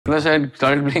Plus I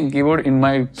started playing keyboard in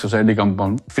my society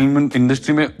compound. Film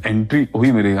industry में entry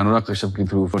हुई मेरी अनुराग कश्यप की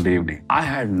through for DFD. I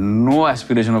had no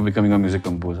aspiration of becoming a music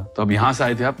composer. तो अब यहाँ से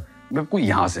आए थे आप, आपको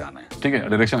यहाँ से आना है, ठीक है,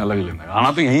 डायरेक्शन अलग लेना है,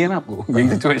 आना तो यही है ना आपको, यही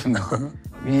सिचुएशन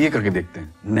है, ये करके देखते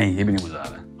हैं, नहीं ये भी नहीं मजा आ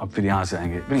रहा है, अब फिर यहाँ से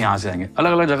आएंगे, फिर यहाँ से आएंगे,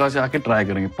 अलग अलग जगह से आके ट्राई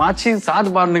करेंगे, 5, 6, 7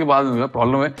 बार के बाद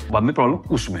प्रॉब्लम है, बाद में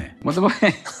प्रॉब्लम उसमें है, मतलब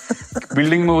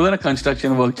बिल्डिंग में होता है ना,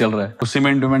 कंस्ट्रक्शन वर्क चल रहा है, तो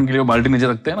सीमेंट वेमेंट के लिए बाल्टी नीचे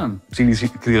रखते हैं ना,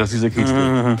 सीधी रस्सी से खींच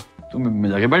के, तो मैं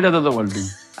जाके बैठ जाता था बाल्टी,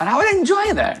 and I would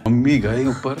enjoy that. Mummy गए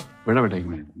ऊपर, बेटा एक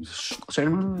मिनट, साइड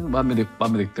में बाद में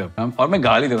देखते हैं, और मैं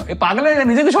गाली दे रहा हूँ, ये पागल है,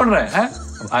 नीचे क्यों छोड़ रहा है?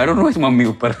 I don't know, मम्मी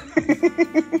ऊपर।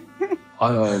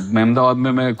 और अहमदाबाद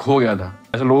में मैं खो गया था,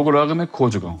 ऐसा लोगों को लगा कि मैं खो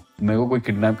चुका हूँ, मेरे को कोई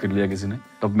किडनैप कर लिया किसी ने,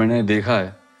 तब मैंने देखा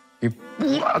है कि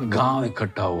पूरा गांव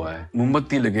इकट्ठा हुआ है,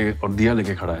 मोमबत्ती लेके और दिया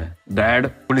लेके खड़ा है, डैड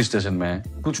पुलिस स्टेशन में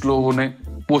है, कुछ लोगों ने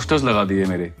पोस्टर्स लगा दिए,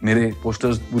 मेरे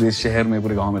पोस्टर्स पूरे शहर में,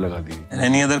 पूरे गांव में लगा दिए।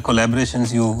 Any other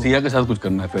collaborations you? Siya के साथ कुछ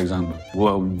करना है, फॉर एग्जांपल,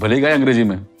 वो भले ही गाए अंग्रेजी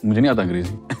में, मुझे नहीं आता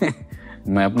अंग्रेजी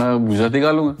मैं अपना गुजराती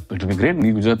गा लूंगा, बट बी ग्रेट,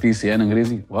 नहीं गुजराती, सिया एंड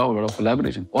अंग्रेजी, वाओ, लॉट ऑफ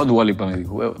कोलैबोरेशन, और दुआ लिपा मेरी,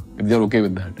 if they are okay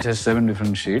with that. Just 7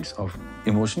 different shades of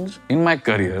emotions in my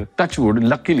career. Touch wood,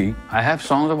 luckily I have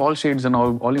songs of all shades and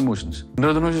all emotions.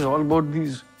 Indradhanush is all about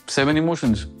these 7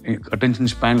 emotions.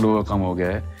 Attention span लोगों का कम हो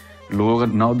गया है, लोगों का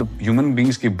now the human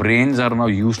beings के brains are now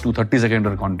used to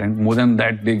 30-second content. More than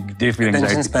that they feel anxiety.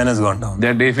 Attention span has gone down.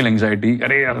 They feel anxiety.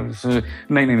 अरे यार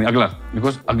नहीं अगला,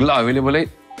 because अगला अवेलेबल है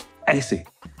ऐसे.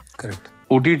 Correct.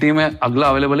 OTT में अगला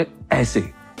अवेलेबल है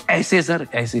ऐसे सर,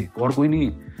 ऐसे, और कोई नहीं।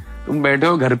 तुम बैठे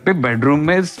हो घर पे बेडरूम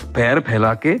में पैर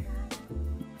फैला के,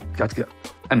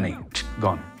 नहीं,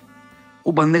 गॉन।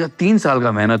 वो बंदे का 3 साल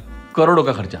का मेहनत, करोड़ों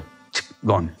का खर्चा,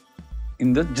 गॉन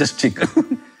इन द जस्ट चिक।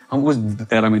 हम उस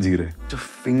एरा में जी रहे, जो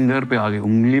फिंगर पे आगे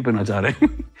उंगली पे नचा रहे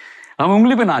हम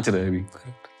उंगली पे नाच रहे हैं अभी।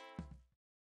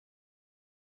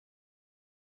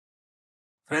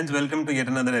 Friends, welcome to yet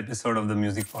another episode of the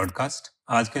music podcast.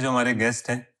 आज के जो हमारे गेस्ट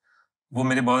हैं वो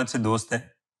मेरे बहुत अच्छे दोस्त हैं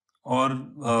और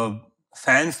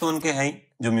फैंस तो उनके हैं ही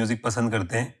जो म्यूजिक पसंद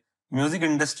करते हैं। म्यूजिक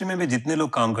इंडस्ट्री में भी जितने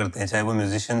लोग काम करते हैं, चाहे वो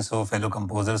म्यूजिशियंस हो, फेलो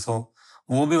कंपोजर्स हो,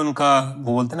 वो भी उनका,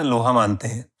 वो बोलते हैं ना, लोहा मानते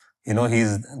हैं। You know, he is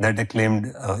that acclaimed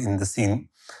in the scene.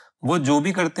 वो जो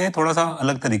भी करते हैं थोड़ा सा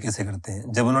अलग तरीके से करते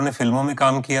हैं। जब उन्होंने फिल्मों में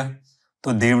काम किया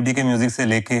तो देवडी के म्यूजिक से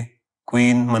लेके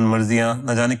क्वीन, मनमर्जियां,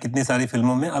 न जाने कितनी सारी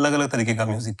फिल्मों में अलग अलग तरीके का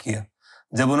म्यूजिक किया।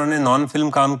 जब उन्होंने नॉन फिल्म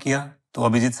काम किया तो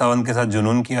अभिजीत सावंत के साथ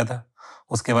जुनून किया था।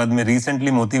 उसके बाद में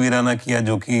रिसेंटली मोती वीराना किया,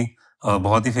 जो कि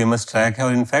बहुत ही फेमस ट्रैक है।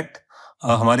 और इनफैक्ट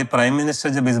हमारे प्राइम मिनिस्टर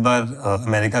जब इस बार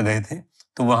अमेरिका गए थे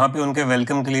तो वहां पे उनके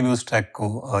वेलकम के लिए भी उस ट्रैक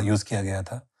को यूज किया गया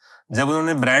था। जब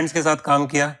उन्होंने ब्रांड्स के साथ काम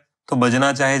किया तो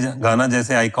बजना चाहे गाना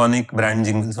जैसे आइकॉनिक ब्रांड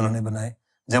जिंगल्स उन्होंने बनाए।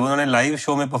 जब उन्होंने लाइव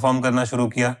शो में परफॉर्म करना शुरू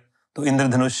किया तो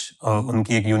इंद्रधनुष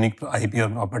उनकी एक यूनिक आईपी और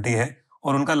प्रॉपर्टी है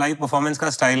और उनका लाइव परफॉर्मेंस का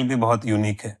स्टाइल भी बहुत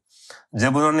यूनिक है।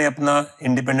 जब उन्होंने अपना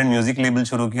इंडिपेंडेंट म्यूजिक लेबल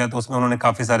शुरू किया तो उसमें उन्होंने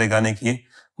काफी सारे गाने किए।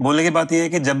 बोलने की बात यह है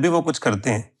कि जब भी वो कुछ करते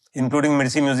हैं, इंक्लूडिंग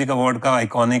मिर्ची म्यूजिक अवार्ड का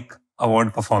आइकॉनिक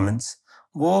अवार्ड परफॉर्मेंस,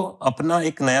 वो अपना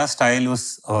एक नया स्टाइल उस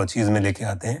चीज में लेके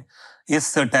आते हैं।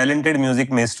 इस टैलेंटेड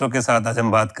म्यूजिक मेस्ट्रो के साथ आज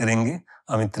हम बात करेंगे,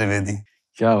 अमित त्रिवेदी।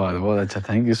 क्या बात, बहुत अच्छा,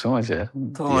 थैंक यू सो मच यार।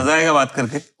 तो मजा आएगा बात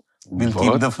करके। Will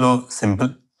keep the flow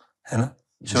simple, है ना।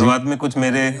 शुरुआत में कुछ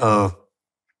मेरे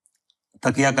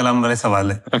तकिया कलाम वाले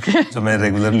सवाल है जो मैं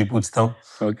रेगुलरली पूछता हूँ,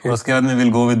 और उसके बाद में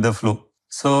will go with the flow.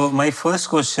 So my first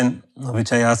question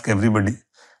which I ask everybody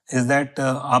is that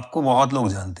आपको बहुत लोग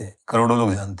जानते हैं, करोड़ों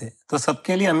लोग जानते हैं, तो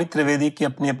सबके लिए अमित त्रिवेदी की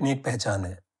अपनी अपनी एक पहचान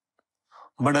है,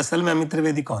 बट असल में अमित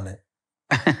त्रिवेदी कौन है?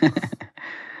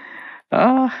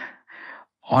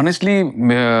 ऑनेस्टली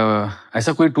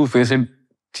ऐसा कोई 2 फेसेड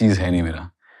चीज है नहीं मेरा,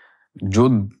 जो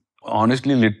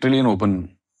honestly, literally an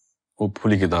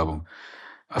fully किताब हूँ.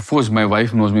 Of course, my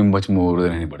wife knows me much more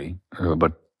than anybody,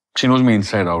 but she knows me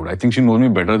inside out. I think she knows me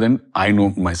better than I know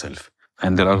myself.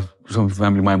 And there are some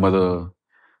family, my mother,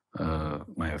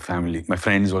 my family, my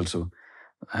friends also.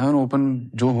 I am an open,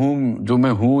 जो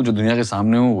मैं हूँ, जो दुनिया के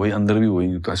सामने हूँ, वही अंदर भी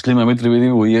वही हूँ. तो असली में अमित त्रिवेदी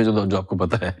भी वही है जो आपको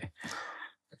पता है.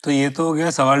 तो ये तो हो गया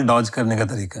सवाल डॉज करने का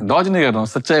तरीका। डॉज नहीं कर रहा हूँ,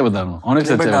 सच्चाई बता रहा हूँ, ऑनेस्ट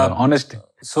सच्चाई बता रहा हूँ, honest.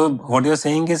 So what you are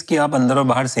saying is कि आप अंदर और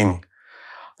बाहर सेम।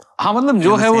 हाँ, मतलब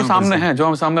जो है वो सामने है, जो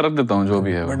हम सामने रख देता हूँ, जो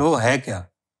भी है। बट वो है क्या?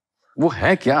 वो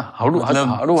है क्या? How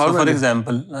do for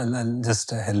example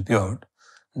just help you out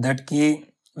that कि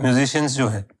म्यूजिशियंस जो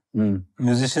है,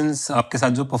 म्यूजिशियंस आपके साथ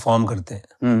जो परफॉर्म करते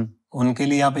हैं, उनके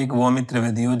लिए आप एक वो अमित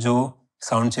त्रिवेदी हो जो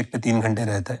साउंड चेक पे 3 घंटे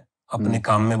रहता है, अपने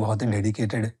काम में बहुत ही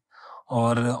डेडिकेटेड है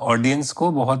और ऑडियंस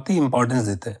को बहुत ही इंपॉर्टेंस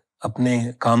देता है,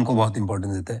 अपने काम को बहुत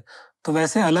इंपॉर्टेंस देता है। तो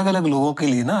वैसे अलग अलग लोगों के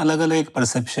लिए ना अलग अलग एक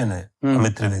परसेप्शन है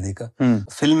अमित त्रिवेदी का।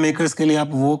 फिल्म मेकर्स के लिए आप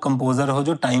वो कंपोजर हो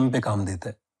जो टाइम पे काम देता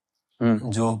है,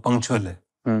 जो पंक्चुअल है,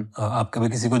 आप कभी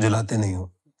किसी को जलाते नहीं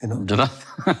हो, you know.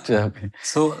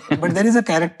 So, but there is a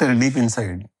character deep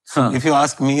inside. So, if you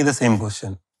ask me the same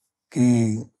question,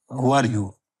 कि who are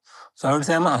you? So I would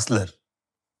say I'm a hustler.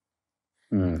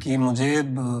 कि मुझे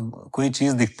कोई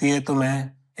चीज दिखती है तो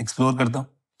मैं एक्सप्लोर करता हूँ,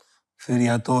 फिर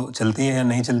या तो चलती है या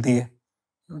नहीं चलती है,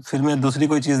 फिर मैं दूसरी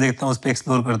कोई चीज देखता हूँ, उस पर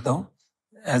एक्सप्लोर करता हूँ.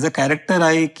 As a character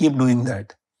I keep doing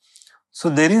that. So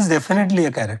there is definitely a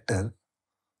character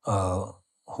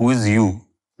who is you,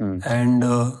 and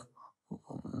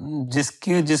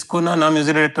जिसको ना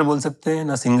म्यूजिक डायरेक्टर बोल सकते हैं,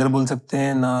 ना सिंगर बोल सकते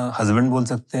हैं, ना हस्बैंड बोल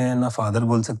सकते हैं, ना फादर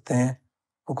बोल सकते हैं,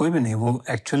 वो कोई भी नहीं. वो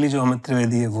एक्चुअली जो अमित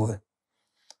त्रिवेदी है वो है.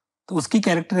 तो उसकी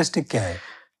कैरेक्टरिस्टिक क्या है?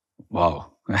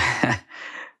 वाह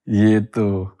ये तो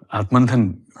आत्मंथन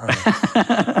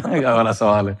का वाला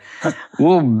सवाल है.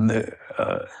 वो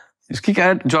इसकी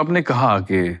क्या, जो आपने कहा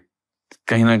कि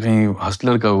कहीं ना कहीं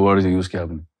हस्लर का वर्ड यूज किया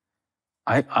आपने,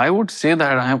 I would say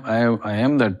that I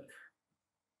am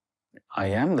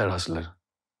that hustler.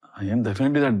 I am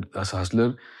definitely that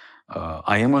hustler.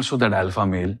 I am also that alpha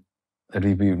male that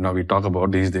we talk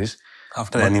about these days.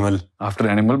 After animal,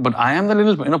 but I am the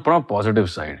little, from a positive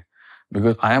side,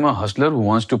 because I am a hustler who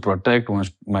wants to protect,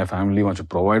 wants my family, wants to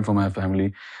provide for my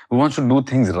family, who wants to do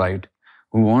things right,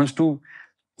 who wants to.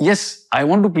 Yes, I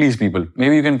want to please people.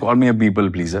 Maybe you can call me a people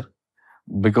pleaser,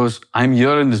 because I'm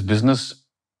here in this business.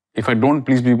 If I don't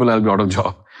please people, I'll be out of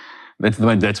job. That's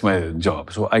my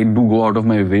job. So I do go out of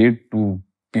my way to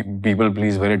people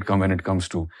please when it comes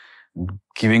to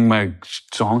giving my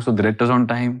songs to directors on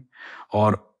time,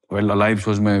 or live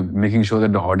shows, making sure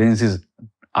that the audiences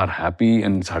are happy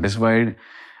and satisfied,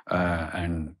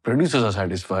 and producers are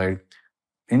satisfied.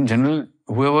 In general,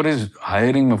 whoever is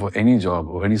hiring me for any job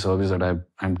or any service that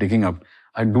I'm taking up,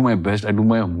 I do my best. I do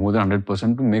my more than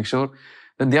 100% to make sure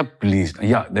that they are pleased.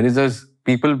 Yeah, there is a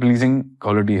people-pleasing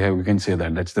quality here. We can say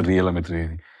that. That's the real Amit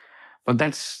Trivedi. But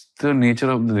that's the nature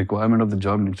of the requirement of the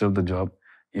job, nature of the job.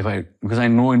 Because I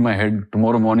know in my head,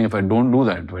 tomorrow morning, if I don't do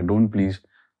that, if I don't please,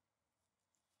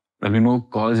 there'll be no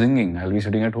call ringing. I'll be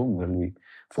sitting at home. There'll be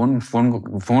phone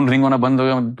ring hona band ho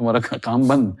gaya, tumhara kaam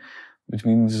band. Which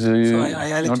means... so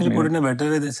I'll actually put it in a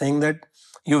better way, saying that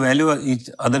you value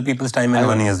other people's time and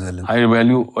money as well. I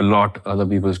value a lot other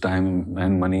people's time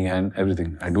and money and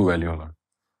everything. I do value a lot.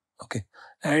 Okay.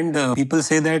 And people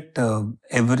say that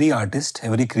every artist,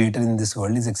 every creator in this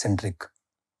world is eccentric.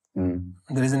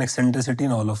 There is an eccentricity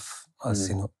in all of us,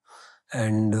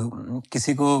 And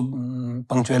किसी को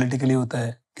punctuality के लिए होता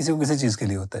है, किसी को किसी चीज के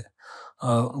लिए होता है.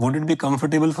 Would it be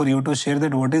comfortable for you to share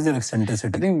that? What is your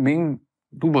eccentricity? I think being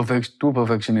too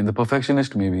perfectionist, the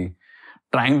perfectionist maybe,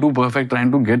 trying to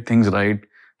get things right.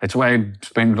 That's why I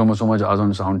spend so much hours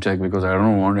on sound check, because I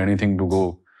don't want anything to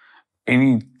go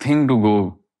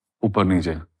upar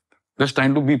niche. Just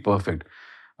trying to be perfect.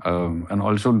 And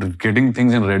also getting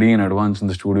things ready in advance in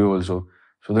the studio also,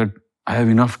 so that I have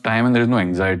enough time and there is no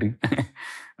anxiety.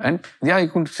 And yeah, I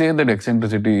could say that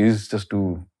eccentricity is just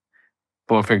to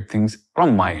perfect things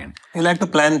from my end. You like to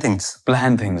plan things?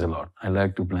 Plan things a lot. I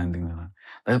like to plan things a lot.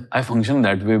 I function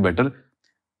that way better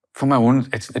for my own,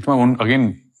 it's my own,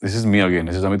 again, this is me again,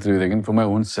 this is Amit Trivedi again, for my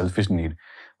own selfish need.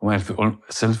 My own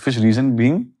selfish reason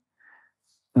being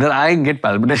that I get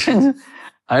palpitations,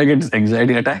 I get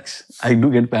anxiety attacks, I do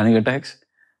get panic attacks,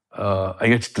 I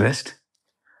get stressed.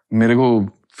 मेरे को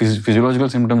physiological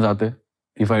symptoms आते हैं.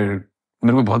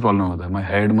 मेरे को बहुत problem होता है. My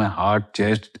head, my heart,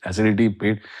 chest, acidity,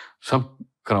 पेट, सब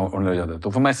खराब होने लग जाता है.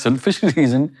 तो for my selfish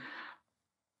reason,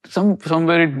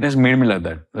 somewhere it has made me like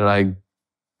that. That I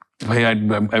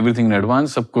everything in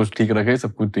advance, सब कुछ ठीक रखे,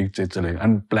 सब कुछ ठीक से चले,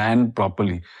 and plan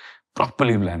properly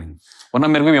planning. वरना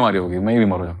मेरे को बीमारी होगी, मैं ही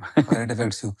बीमार हो जाऊंगा. It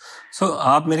affects you. So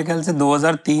आप मेरे ख्याल से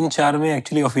 2003-04 में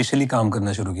actually officially काम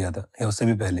करना शुरू किया था, या उससे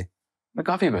भी पहले? मैं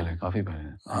काफी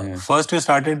पहले. First you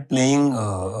started playing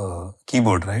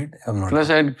keyboard, right? Plus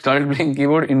I started playing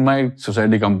keyboard in my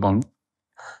society compound.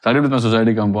 Started with my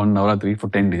society compound, Navratri, for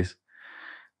 10 days.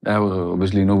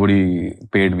 Obviously nobody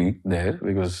paid me there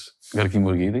because घर की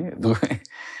मुर्गी थी. तो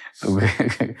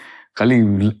खाली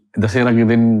दशहरा के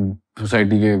दिन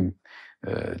सोसाइटी के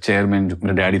चेयरमैन जो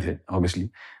मेरे डैडी थे, ऑब्वियसली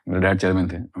मेरे डैड चेयरमैन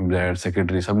थे, डैड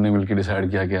सेक्रेटरी, सब ने मिलकर डिसाइड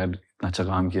किया कि यार इतना अच्छा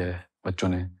काम किया है बच्चों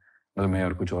ने, मतलब मैं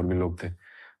और कुछ और भी लोग थे,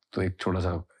 तो एक छोटा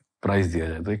सा प्राइज दिया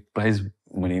जाए. तो एक प्राइज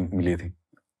मनी मिली थी.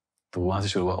 तो वहां से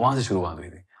शुरुआत हुई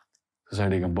थी.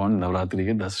 सोसाइटी कंपाउंड नवरात्रि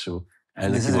के 10 show.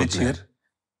 This is which year?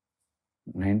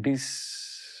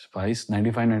 95,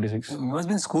 96. You must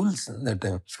be in schools that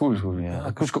time. School,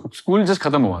 yeah. School just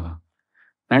खत्म हुआ था.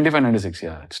 95, 96,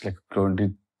 yeah. It's like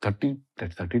 30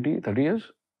 years?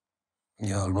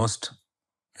 Yeah, almost.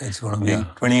 It's going to be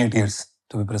 28 years,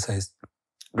 to be precise.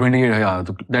 28, yeah.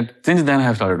 That since then I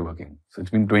have started working. So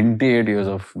it's been 28 years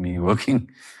of me working.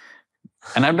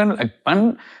 And I've done,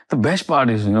 and the best part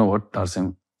is, you know what,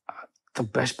 Tarsame? The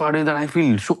best part is that I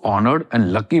feel so honored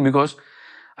and lucky because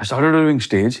I started doing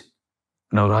stage,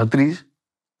 Navratris.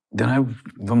 Then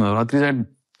from Navratris, I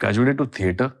graduated to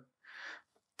theatre.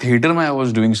 Theatre, I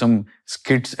was doing some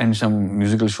skits and some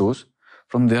musical shows.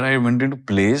 From there, I went into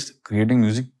plays, creating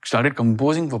music, started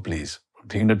composing for plays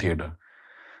in the theatre.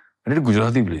 I did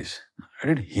Gujarati plays. I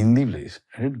did Hindi plays.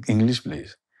 I did English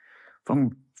plays.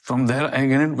 From there, I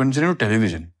again went into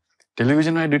television.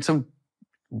 Television, I did some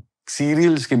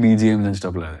serials ke BGMs and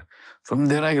stuff like that. From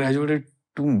there, I graduated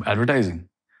to advertising.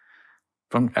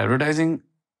 From advertising,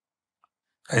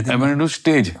 I went into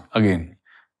stage again.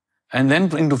 And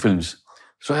then into films.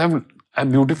 So I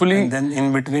beautifully... And then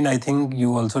in between, I think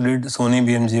you also did Sony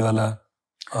BMG wala...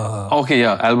 okay,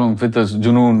 yeah, album with us,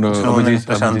 Junoon, Abhijeet,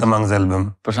 Prashant Tamang's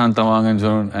album. Prashant Tamang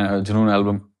and Junoon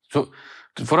album. So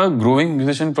for a growing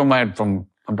musician I'm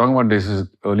talking about this is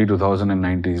early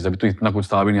 2090s. Abhi to itna kuch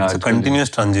tha bhi nahi. It's a continuous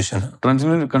transition.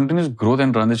 Continuous growth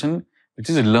and transition, which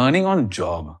is learning on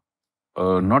job.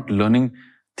 Not learning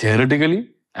theoretically,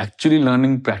 actually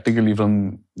learning practically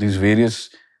from these various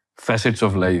facets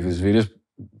of life, these various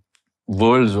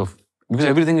worlds of... Because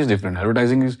everything is different.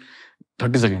 Advertising is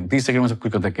 30 seconds, 30 seconds में सब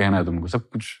कुछ करता है, कहना है तुमको, सब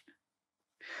कुछ.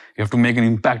 You have to make an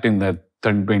impact in that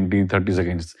 20, 30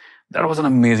 seconds. That was an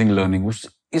amazing learning.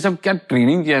 ये सब क्या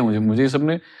ट्रेनिंग किया है मुझे ये सब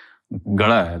ने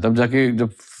गढ़ा है. तब जाके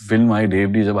जब फिल्म आई,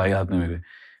 देवडी जब आई हाथ में मेरे,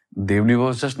 Dev.D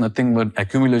was just nothing but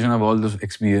accumulation of all those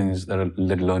experience,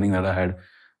 that learning that I had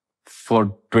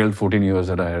for 12, 14 years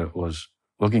that I was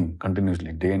working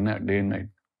continuously, day and night.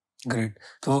 Great.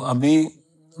 तो अभी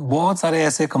बहुत सारे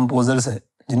ऐसे कंपोजर्स हैं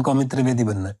जिनको अमित त्रिवेदी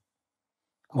बनना है.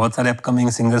 बहुत सारे अपकमिंग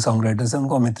सिंगर सॉन्ग राइटर्स हैं,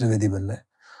 उनको अमित त्रिवेदी बनना है.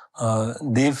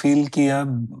 दे फील कि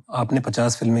अब आपने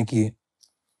 50 फिल्में की,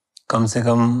 कम से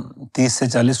कम 30 से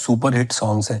 40 सुपर हिट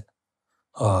सॉन्ग्स हैं,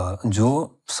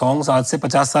 जो सॉन्ग्स आज से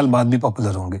 50 साल बाद भी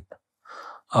पॉपुलर होंगे.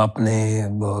 आपने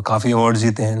काफ़ी अवार्ड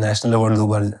जीते हैं, नेशनल अवार्ड 2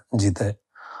 बार जीता है.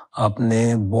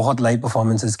 आपने बहुत लाइव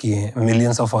परफॉर्मेंसेस किए हैं,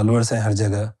 मिलियंस ऑफ फॉलोअर्स हैं हर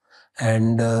जगह,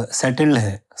 एंड सेटल्ड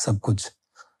है सब कुछ.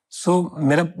 सो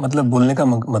मेरा मतलब बोलने का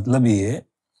मतलब ये है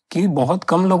कि बहुत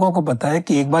कम लोगों को पता है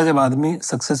कि एक बार जब आदमी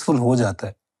सक्सेसफुल हो जाता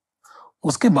है,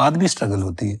 उसके बाद भी स्ट्रगल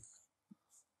होती है.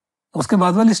 उसके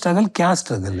बाद वाली स्ट्रगल क्या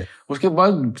स्ट्रगल है? उसके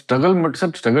बाद स्ट्रगल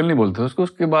मतलब स्ट्रगल नहीं बोलते उसको,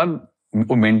 उसके बाद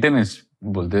वो मेंटेनेंस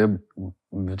बोलते हैं,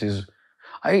 which is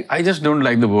I just don't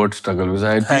like the word struggle because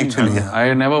I think I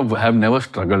have never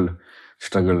struggled.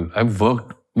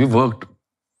 We worked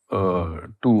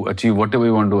to achieve whatever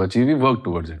we want to achieve. We worked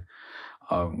towards it.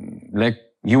 Like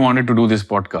you wanted to do this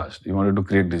podcast, you wanted to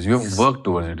create this. You have worked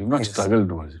towards it. You've not struggled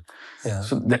towards it. Yeah.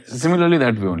 So similarly,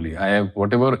 that way only. I have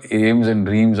whatever aims and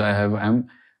dreams I have. I'm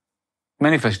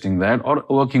manifesting that or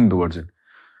working towards it.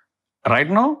 Right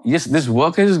now, yes, this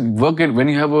work when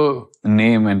you have a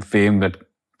name and fame that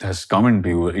has come into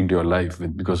your life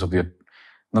because of your...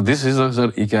 Now this is a,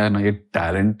 sir, ये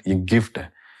talent, ये gift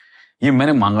है. ये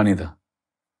मैंने मांगा नहीं था.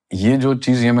 ये जो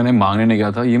चीज ये मैंने मांगने नहीं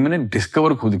गया था, ये मैंने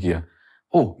डिस्कवर खुद किया.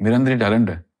 Oh, मेरे अंदर ये talent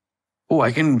है. Oh,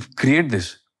 I can create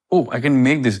this. Oh, I can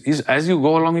make this. As you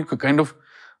go along, you kind of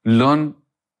learn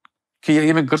कि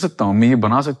ये मैं कर सकता हूँ, मैं ये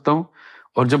बना सकता हूँ.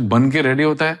 और जब बन के रेडी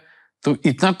होता है तो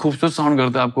इतना खूबसूरत साउंड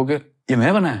करता है आपको कि ये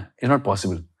मैं बना है. It's not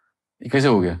possible. ये कैसे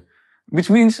हो गया? Which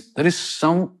means there is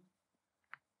some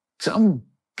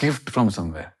gift from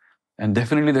somewhere. And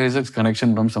definitely there is a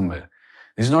connection from somewhere.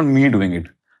 It's not me doing it.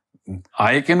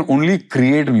 I can only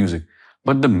create music.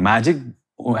 But the magic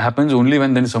happens only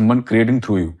when there is someone creating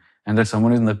through you. And that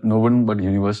someone is no one but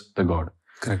universe, the God.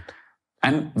 Correct.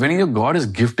 And when your God has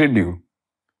gifted you,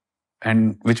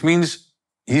 and which means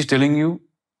He's telling you,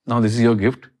 now this is your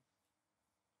gift,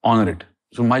 honor it.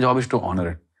 So my job is to honor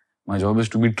it. My job is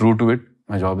to be true to it.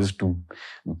 My job is to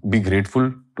be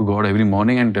grateful to God every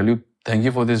morning and tell you, thank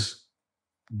you for this,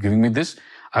 giving me this.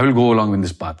 I will go along with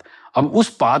this path. अब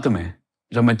उस path में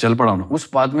जब मैं चल पड़ा हूँ, उस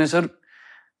path में सर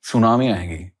सुनामी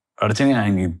आएंगी, अड़चने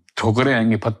आएंगी, ठोकरें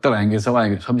आएंगी, पत्थर आएंगे, सब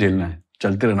आएंगे, सब झेलना है,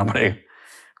 चलते रहना पड़ेगा.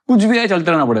 कुछ भी है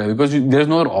चलते रहना पड़ेगा because there is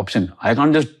no other option. I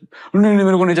can't just नहीं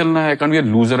मेरे को नहीं चलना है. I can't be a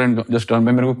loser and just turn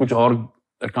पे मेरे को कुछ और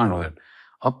I can't do that.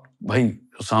 अब भाई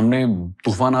सामने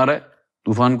तूफान आ रहा है,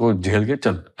 तूफान को झेल के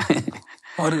चल.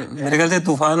 और मेरे ख्याल से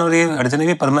तूफान और ये अड़चने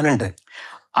भी परमानेंट है.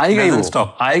 आएगा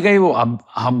ही वो.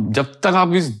 अब जब तक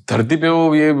आप इस धरती पे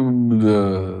हो, ये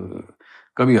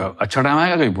कभी अच्छा टाइम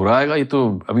आएगा, कभी बुरा आएगा। ये तो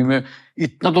अभी मैं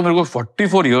इतना तो मेरे को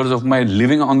 44 years of my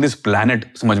living on this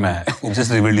planet समझ में आया है।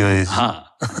 Just revealed your age.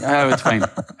 हाँ, it's fine,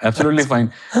 absolutely fine.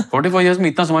 44 years में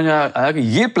इतना समझ आया कि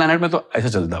ये प्लैनेट में तो ऐसा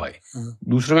चलता है भाई।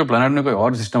 दूसरे के प्लैनेट में कोई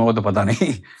और सिस्टम होगा तो पता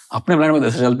नहीं, अपने प्लैनेट में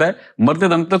ऐसा चलता है। मरते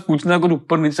दम तक कुछ ना कुछ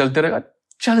ऊपर नीचे चलते रहेगा।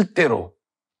 चलते रहो,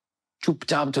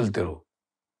 चुपचाप चलते रहो।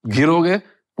 गिरोगे,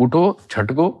 उठो,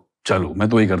 छटको, चलो। मैं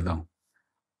तो वही करता हूँ,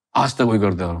 आज तक वही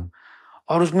करता हूँ।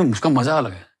 और उसमें उसका मजा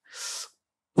अलग है।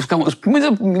 उसमें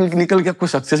जब निकल के आपको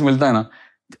सक्सेस मिलता है ना,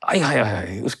 आई हाय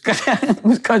हाय,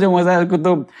 उसका जो मजा है, उसको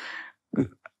तो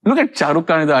look at Shahrukh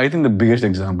Khan is I think the biggest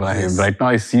example I have right now.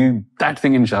 I see that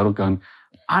thing in Shahrukh Khan.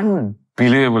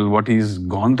 Unbelievable what he's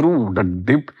gone through, the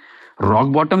dip,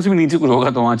 rock bottom से भी नीचे कुछ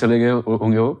होगा तो वहां चले गए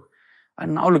होंगे वो,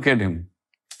 and now look at him.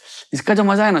 इसका जो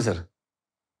मजा है ना सर,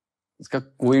 इसका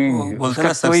कोई बोलते हैं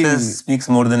ना, success speaks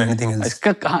more than anything else.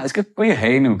 इसका कोई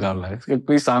है ही नहीं मुकाबला, इसका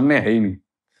कोई सामने है ही नहीं।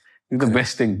 It's the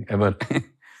best thing ever.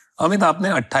 Amit, आपने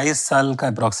 28 साल का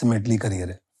अप्रोक्सीमेटली करियर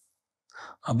है।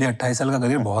 अभी 28 साल का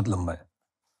करियर बहुत लंबा है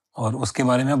और उसके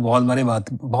बारे में आप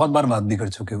बहुत बार बात भी कर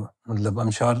चुके हो। मतलब I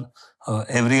am sure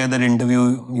every other interview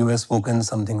you have spoken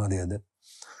something और the other.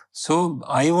 So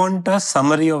I want a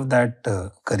summary of that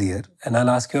career and I will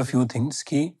ask you a few things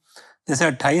कि जैसे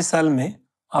 28 साल में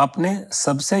आपने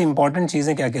सबसे इंपॉर्टेंट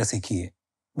चीजें क्या क्या सीखी है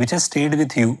which has stayed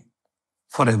with you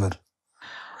forever?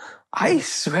 I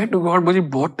swear to God, मुझे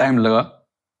बहुत टाइम लगा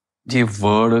ये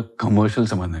वर्ड कमर्शियल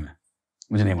समझने में।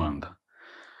 मुझे नहीं मानता।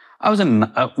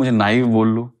 मुझे नाइव बोल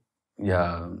लो या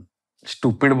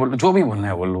स्टूपिड बोल लो, जो भी बोलना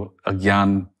है बोल लो,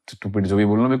 अज्ञान, स्टूपिड, जो भी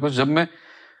बोल लो। बिकॉज जब मैं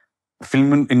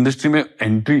फिल्म इंडस्ट्री में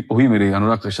एंट्री हुई मेरी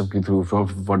अनुराग कश्यप के through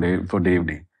for Dave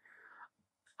day,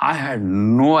 I had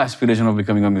no aspiration of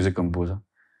becoming a music composer,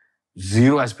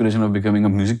 zero aspiration of becoming a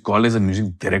music college, music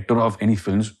director of any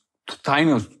film. था ही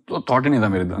नहीं, तो थॉट ही नहीं था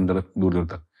मेरे अंदर दूर दूर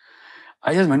तक।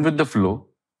 I just went with the flow.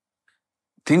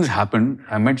 Things happened.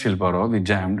 I met Shilpa Rao. We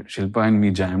jammed. Shilpa and me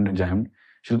jammed.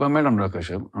 Shilpa met Anurag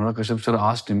Kashyap. Anurag Kashyap sir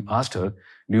asked her,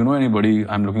 "Do you know anybody?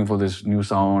 I'm looking for this new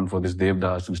sound, for this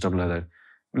Devdas and stuff like that."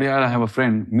 Well, yeah, I have a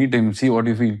friend. Meet him. See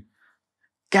what you feel.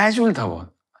 Casual था वो.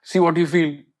 See what you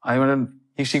feel.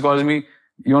 She calls me.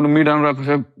 You want to meet Anurag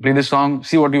Kashyap? Play this song.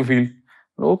 See what you feel.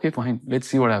 Okay, fine.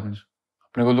 Let's see what happens.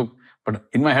 अपने को तो, but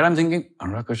in my head I'm thinking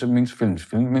Anurag Kashyap means films.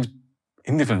 Film means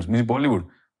Hindi films. Means Bollywood.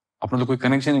 अपना तो कोई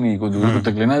connection ही नहीं है, कोई दूर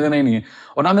तक लेना देना ही नहीं है,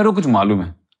 और ना मेरे को कुछ मालूम है,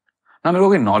 ना मेरे को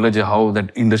कोई नॉलेज है how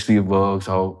that industry works,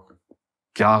 how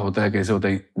क्या होता है, कैसे होता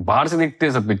है। बाहर से देखते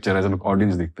हैं सब पिक्चर है, सब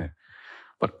ऑडियंस देखते हैं,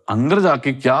 पर अंदर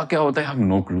जाके क्या क्या होता है have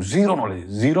no clue, zero knowledge,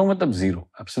 zero मतलब zero,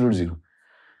 absolute zero.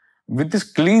 With this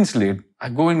clean slate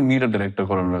I go and meet a director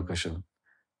called Anurag Kashyap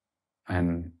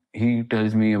and he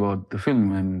tells me about the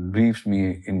film and briefs मी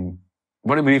इन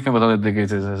बड़े ब्रीफ में बता देते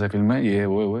कि ऐसे फिल्म है, ये है,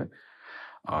 वो है,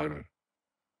 और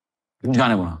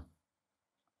जाने बना।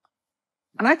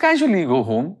 And I casually go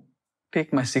home,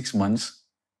 take my 6 months.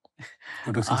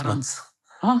 You took 6 months?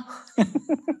 हाँ।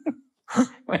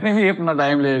 मैंने भी अपना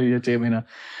टाइम ले लिया 6 महीना,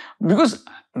 बिकॉज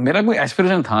मेरा कोई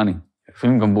एस्पिरेशन था नहीं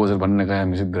फिल्म कंपोजर बनने का या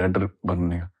म्यूजिक डायरेक्टर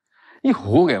बनने का। ये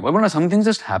हो गया, but something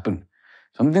just happened.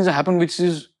 Something just happened which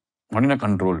is not in a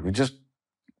control. We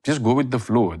just go with the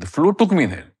flow. The flow took me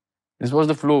there. This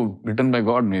was the flow written by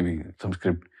God, maybe some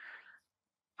script.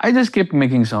 I just kept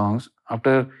making songs.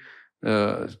 After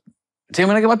 6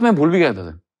 महीने के बाद मैं भूल भी गया था,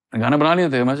 गाने बना लिए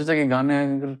थे। मैं सोचा कि गाने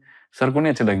अगर सर को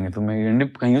नहीं अच्छे लगेंगे तो मैं इंडी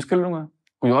कहीं यूज कर लूंगा,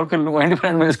 कोई और कर लूंगा,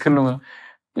 इंडिपेंडेंट में यूज कर लूंगा,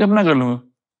 कुछ अपना कर लूंगा।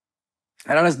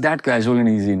 And I was that casual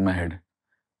and easy in my head.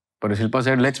 But Shilpa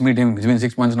said, "Let's meet him. It's been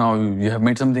 6 months now. You have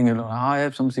made something." I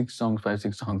have some 6 songs, 5,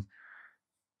 6 songs.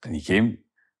 Then he came.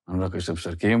 Anurag Kashyap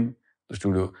sir came to the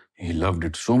studio. He loved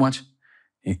it so much.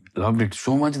 He loved it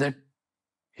so much that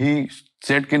he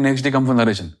said कि next day come for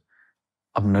narration.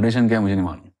 अब narration क्या है मुझे नहीं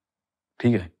मालूम,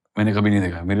 ठीक है, मैंने कभी नहीं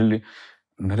देखा। मेरे लिए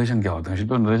नरेशन क्या होता है,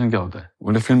 शिल्पा नरेशन क्या होता है?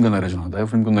 बोले फिल्म का नरेशन होता है,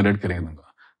 फिल्म को नरेट करेंगे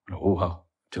तुमको। ओ हाँ,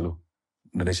 चलो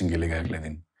नरेशन के लिए गए। अगले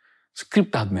दिन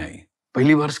स्क्रिप्ट हाथ में आई,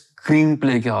 पहली बार स्क्रीन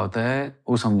प्ले क्या होता है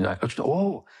वो समझा।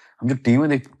 ओ, हम जो टीवी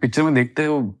में पिक्चर में देखते हैं,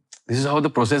 वो this is how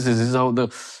the process is, this is how the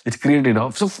it's created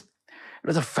of. So it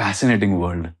was a fascinating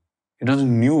world, it was a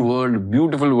new world,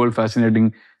 beautiful world,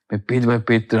 fascinating. मैं पेज बाय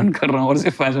पेज टर्न कर रहा हूँ और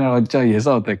सिर्फ fascinate, अच्छा ये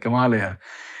ऐसा होता है, कमाल है यार।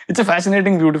 It's a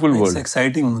fascinating beautiful world,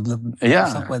 exciting, मतलब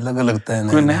सब अलग लगता है,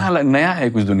 कोई नया है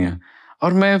कुछ दुनिया।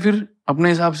 और मैं फिर अपने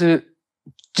हिसाब से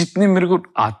जितने मेरे को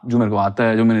जो मेरे को आता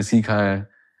है, जो मैंने सीखा है,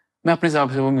 मैं अपने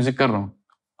हिसाब से वो म्यूजिक कर रहा हूँ।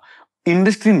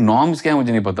 इंडस्ट्री नॉर्म्स क्या है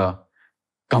मुझे नहीं पता,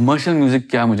 कमर्शियल म्यूजिक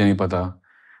क्या है मुझे नहीं पता,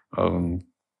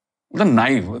 मतलब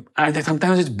नाइव।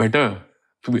 समटाइम्स इट्स बेटर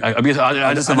अभी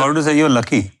आज about to say you're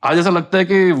lucky. आज ऐसा लगता है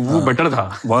कि वो बेटर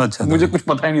था, बहुत अच्छा था। मुझे कुछ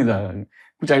पता ही नहीं था,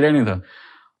 कुछ आइडिया नहीं था।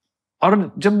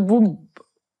 और जब वो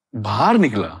बाहर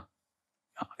निकला,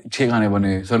 6 गाने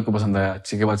बने, सर को पसंद आया,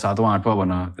 6 के बाद 7वां 8वां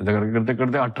बना, करते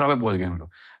करते 18 पे पहुंच गए हम लोग।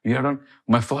 We had done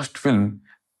my first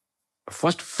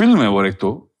film है वो, एक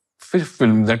तो first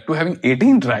film that to having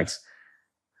 18 tracks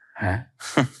है।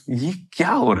 ये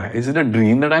क्या हो रहा है? Is it a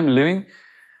dream that I am living?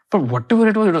 But whatever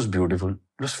it was beautiful,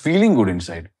 it was feeling good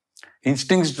inside.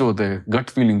 Instincts जो होते हैं, गट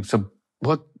फीलिंग, सब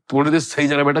बहुत थोड़ी देर सही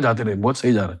जा रहा है बेटा, जाते रहे, बहुत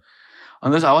सही जा रहा है।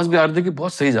 अंदर से आवाज भी आ रही थी कि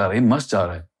बहुत सही जा रहा है, मस्त जा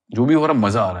रहा है, जो भी हो रहा है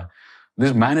मजा आ रहा है।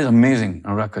 This man is amazing,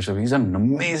 Anurag Kashyap. He's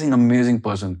an amazing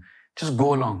person. Just go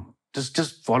along.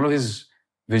 Just follow his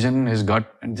vision, his gut,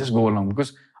 and just go along.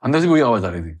 Because अंदर से कोई आवाज आ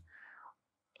रही थी,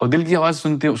 और दिल की आवाज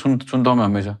सुनता हूँ मैं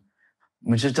हमेशा।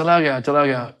 मुझे चला गया।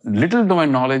 Little to my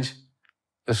knowledge,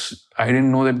 I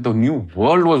didn't know that the new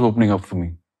world was opening up for me,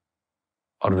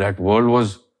 or that world was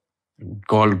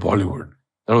called Bollywood.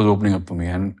 That was opening up for me,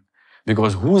 and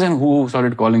because who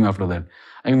started calling after that?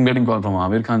 I'm getting calls from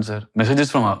Amir Khan sir, messages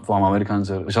from Amir Khan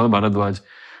sir, Vishal Bharadwaj,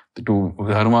 to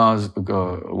Dharma's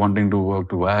wanting to work,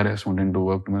 to YRS wanting to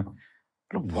work.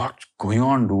 What's going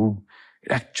on, dude?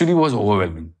 It actually was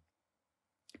overwhelming.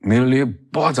 मेरे लिए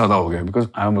बहुत ज्यादा हो गया, because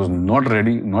I was not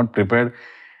ready, not prepared.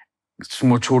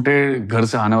 छोटे घर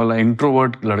से आने वाला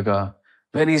इंट्रोवर्ट लड़का,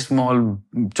 very small,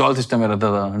 चॉल सिस्टम में रहता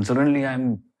था, and suddenly I'm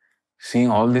seeing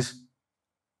all this.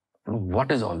 What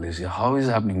is all this? How is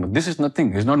it happening? But this is nothing.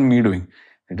 It's not me doing.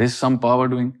 It is some power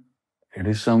doing. It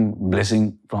is some blessing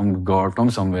from God,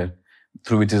 from somewhere,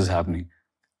 through which is happening.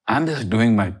 I'm just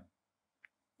doing my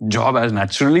job as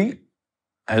naturally,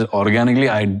 as organically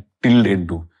I till date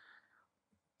do.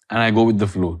 And I go with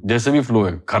the flow. जैसे भी flow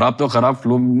है, खराब तो खराब,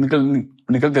 flow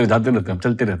निकलते जाते रहते हैं,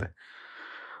 चलते रहते हैं।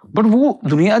 But वो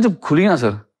दुनिया जब खुली ना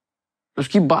सर,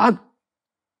 उसकी बात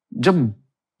जब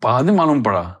बाद में मालूम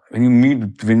पड़ा, when you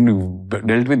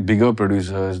dealt with bigger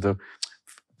producers, the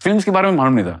films के बारे में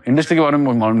मालूम नहीं था, इंडस्ट्री के बारे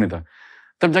में मालूम नहीं था,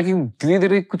 तब जाके धीरे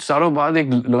धीरे कुछ सालों बाद एक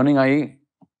लर्निंग आई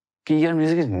कि यार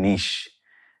music is niche,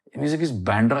 music is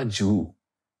Bandra जू,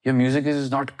 या म्यूजिक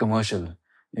इज नॉट कमर्शियल,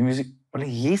 ये म्यूजिक, बोले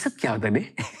ये सब क्या होता है बे?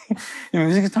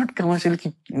 म्यूजिक इज नॉट कमर्शियल, की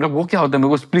वो क्या होता है?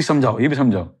 मेरे को प्लीज समझाओ, ये भी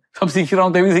समझाओ, सब सीख रहा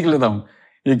हूँ तो भी सीख लेता हूँ,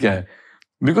 ये क्या है?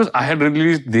 Because I had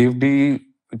release Dev.D,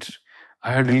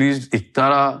 I had released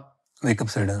Iktara, Wake Up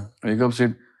Sid,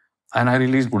 and I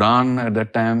released Udan at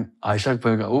that time. Aisha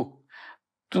Pega. Oh,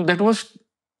 so that was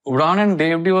Udan and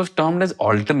Devdi was termed as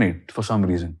alternate for some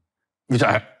reason, which I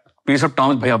piece of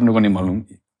terms bhai apne ko nahi malum.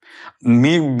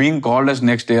 Me being called as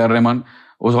next A.R. Rahman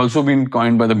was also being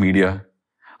coined by the media.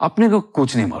 Apne ko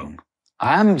kuch nahi malum.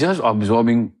 I am just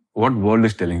absorbing what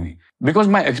world is telling me.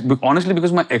 Because my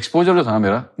exposure जो था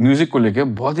मेरा music को लेके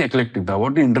बहुत ही eclectic था,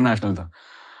 बहुत ही international था.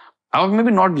 I was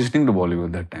maybe not listening to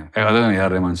Bollywood that time, other than A.R.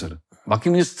 Rahman sir. बाकी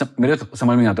मेरे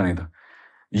समझ में आता नहीं था.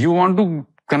 You want to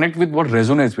connect with what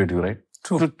resonates with you, right?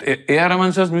 True. So A.R.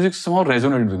 Rahman sir's music somehow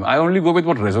resonated with me. I only go with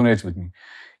what resonates with me.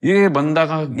 ये बंदा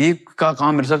का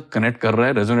काम मेरे साथ कनेक्ट कर रहा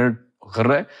है, रेजोनेट कर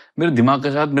रहा है, मेरे दिमाग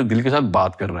के साथ, मेरे दिल के साथ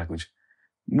बात कर रहा है कुछ,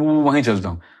 वो वहीं चलता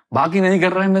हूँ. बाकी नहीं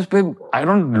कर रहा है, मैं उस पर I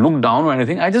don't look down or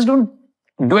anything. I just don't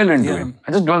dwell into it. I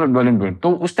just dwell into it. तो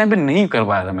उस टाइम पे नहीं कर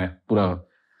पाया था मैं पूरा.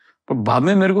 पर बाद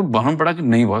में मेरे को मालूम पड़ा कि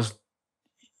नहीं बॉस,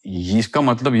 इसका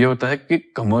मतलब ये होता है कि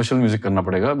कमर्शियल म्यूजिक करना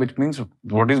पड़ेगा, which means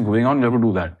what is going on, you have to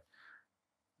do that.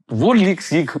 वो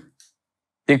सीख,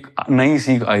 एक नई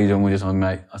सीख आई जो मुझे समझ में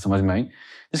आई,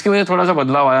 जिसकी वजह से थोड़ा सा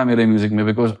बदलाव आया मेरे म्यूजिक में,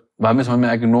 बिकॉज बाद में समझ में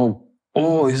आया कि no,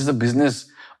 oh, this is the business,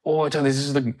 oh, अच्छा, this is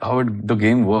how the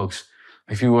game works.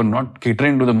 If you are not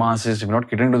catering to the masses, if you're not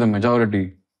catering to the majority,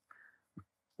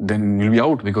 then you'll be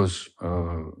out, because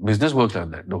business works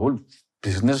like that. The whole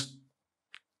business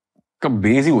का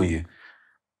base ही वही है,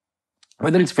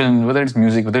 whether it's film, whether it's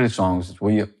music, whether it's songs,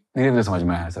 वही है. धीरे धीरे समझ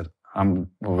में आया सर. I'm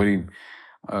very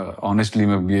honestly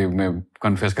मैं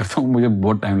कन्फेस करता हूँ, मुझे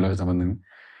बहुत टाइम लगा समझने में,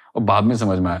 और बाद में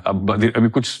समझ में आया. अभी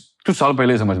कुछ साल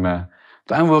पहले समझ में आया.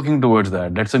 So I'm working towards that.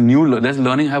 That's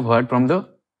learning I've heard from the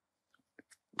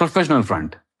professional front.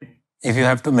 If you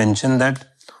have to mention that,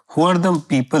 who are the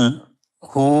people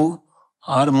who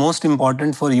are most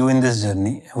important for you in this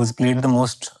journey, who's played the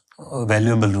most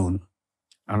valuable role?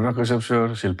 Anurag Kashyap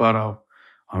sir, Shilpa Rao,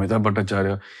 Amitabh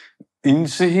Bhattacharya,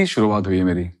 इनसे ही शुरुआत हुई है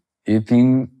मेरी. ये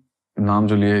 3 नाम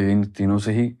जो लिए, इन तीनों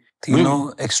से ही.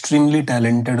 तीनों एक्सट्रीमली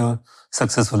टैलेंटेड और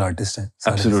सक्सेसफुल आर्टिस्ट हैं.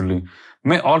 एब्सोल्युटली.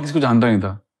 मैं और किसी को जानता नहीं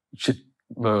था.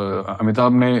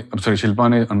 शिल्पा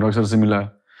ने अनुराग सर से मिला,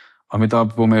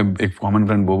 अमिताभ को मैं एक कॉमन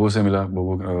फ्रेंड बोबो से मिला.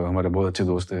 बोबो हमारे बहुत अच्छे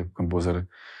दोस्त है, कंपोजर है,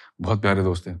 बहुत प्यारे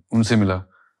दोस्त है, उनसे मिला.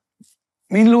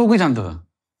 मैं इन लोगों को ही जानता था.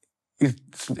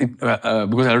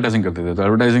 बिकॉज एडवर्टाइजिंग करते थे, तो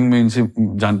एडवर्टाइजिंग में इनसे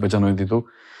जान पहचान हुई थी, तो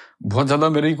बहुत ज्यादा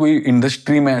मेरी कोई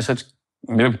इंडस्ट्री में ऐसा,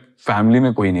 मेरे फैमिली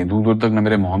में कोई नहीं, दूर दूर तक ना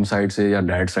मेरे मॉम साइड से या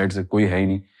डैड साइड से कोई है ही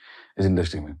नहीं इस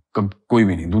इंडस्ट्री में, कब कोई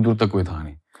भी नहीं, दूर दूर तक कोई था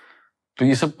नहीं। तो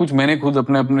ये सब कुछ मैंने खुद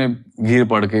अपने अपने गिर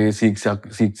पढ़ के सीख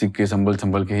के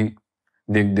संभल के ही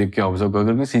देख देख के ऑब्जर्व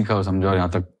करके सीखा और समझा और यहाँ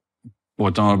तक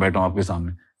पहुंचा और बैठा हूँ आपके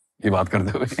सामने ये बात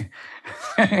करते हुए।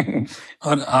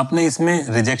 और आपने इसमें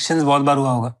रिजेक्शंस बहुत बार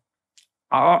हुआ होगा,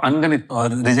 अनगणित।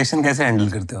 और रिजेक्शन कैसे हैंडल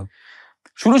करते हो आप?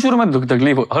 शुरू में दुख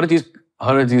तकलीफ,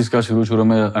 हर चीज का शुरू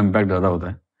में इम्पैक्ट ज्यादा होता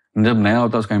है, जब नया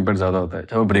होता है उसका इम्पैक्ट ज्यादा होता है,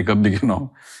 चाहे वो ब्रेकअप भी क्यों ना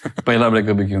हो, पहला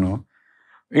ब्रेकअप भी क्यों ना हो,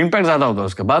 इम्पैक्ट ज्यादा होता है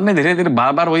उसका। बाद में धीरे धीरे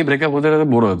बार बार वही ब्रेकअप होते रहते,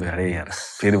 बोर होते हैं, अरे यार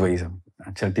फिर वही सब,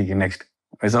 अच्छा ठीक है नेक्स्ट,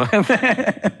 ऐसा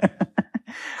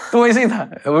तो वैसे ही था,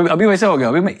 अभी वैसा हो गया,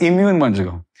 अभी मैं इम्यून बन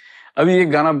चुका हूँ। अभी एक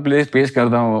गाना पेश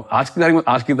करता हूँ आज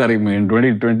की तारीख में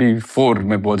 2024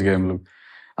 में पहुंच गए हम लोग।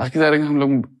 आज की तारीख में हम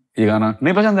लोग ये गाना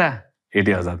नहीं पसंद आया,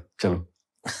 80 आजाद, चलो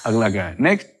अगला क्या है,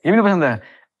 नेक्स्ट, ये भी नहीं पसंद आया,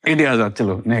 80 आजाद,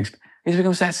 चलो next. It's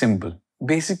become so simple,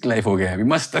 basic life हो गया है अभी,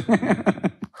 मस्त।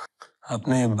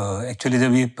 आपने एक्चुअली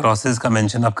जब ये प्रोसेस का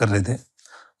मेंशन आप कर रहे थे,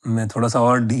 मैं थोड़ा सा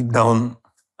और डीप डाउन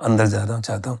अंदर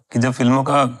चाहता हूँ कि जब फिल्मों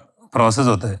का प्रोसेस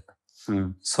होता है,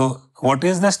 so what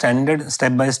is the standard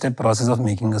step by step process of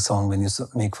making a song when you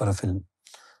make for a film?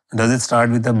 Does it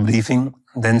start with a briefing,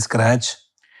 then scratch?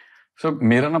 So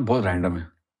मेरा ना बहुत रैंडम है,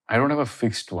 I don't have a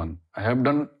fixed one. I have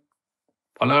done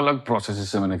अलग अलग process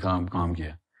से मैंने काम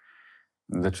किया।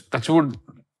 टचवुड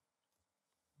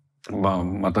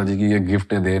माता जी की ये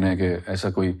गिफ्ट है, देन है कि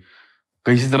ऐसा कोई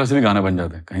किसी तरह से भी गाना बन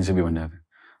जाते हैं, कहीं से भी बन जाते हैं,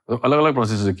 तो अलग अलग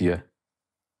प्रोसेस से किया है।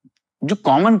 जो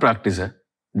कॉमन प्रैक्टिस है,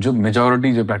 जो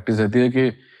मेजॉरिटी जो प्रैक्टिस रहती है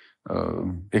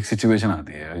कि एक सिचुएशन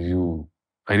आती है,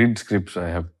 I read scripts,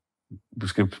 I have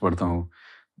scripts पढ़ता हूँ,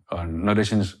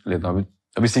 नरेशंस लेता हूँ,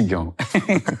 अभी सीख गया हूँ।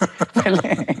 पहले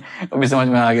अभी समझ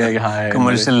में आ गया कि हाँ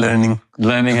कमर्शियल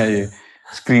लर्निंग है ये,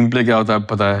 स्क्रीन प्ले क्या होता है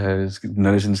पता है,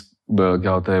 नरेशन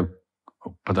क्या होता है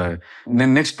पता है।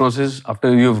 Then next process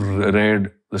after you've read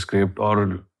the script or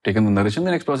taken the narration,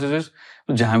 the next process is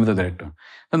to jam with the director.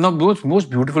 And now most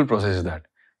beautiful process is that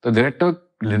the director,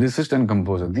 lyricist and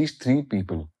composer, these three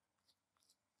people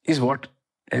is what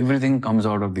everything comes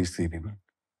out of these three people.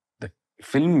 The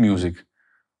film music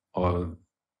or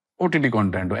OTT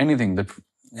content or anything that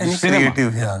any cinema,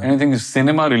 creative, anything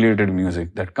cinema related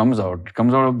music that comes out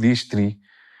of these three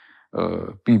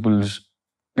people's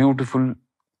beautiful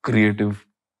creative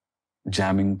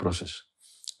jamming process.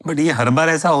 But ये हर बार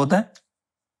ऐसा होता है?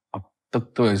 अब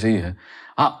तक तो ऐसे ही है,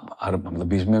 हाँ, हर मतलब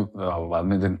बीच में बाद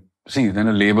में then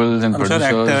labels and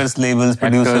actors, labels,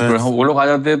 producers, वो लोग आ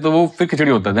जाते हैं तो वो फिर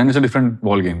खिचड़ी होता है, then it's a different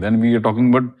ball game, then we are talking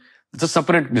about it's a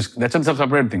separate, that's a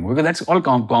separate thing, because that's all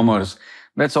commerce,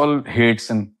 that's all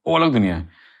hates and वो अलग दुनिया है।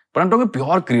 पर I'm talking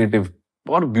pure creative,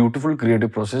 और beautiful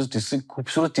creative process जिससे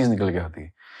खूबसूरत चीज निकल के आती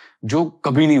है, जो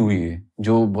कभी नहीं हुई है,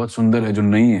 जो बहुत सुंदर है, जो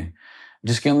नहीं है,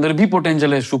 जिसके अंदर भी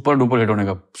पोटेंशियल है सुपर डुपर हिट होने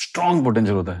का, स्ट्रॉन्ग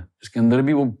पोटेंशियल होता है, जिसके अंदर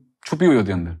भी वो छुपी हुई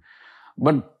होती है अंदर,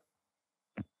 बट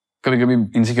कभी कभी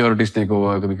इनसिक्योरिटीज टेक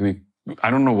ओवर, कभी कभी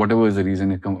I don't know what ever is the reason,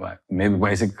 मैं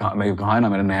वैसे कहा है ना,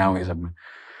 मेरा नया हूँ ये सब में,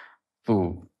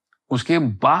 तो उसके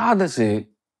बाद से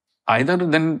either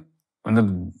then when the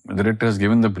director has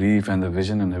given the brief and the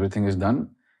vision and everything is done,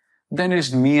 then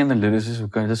it's me and the lyricist who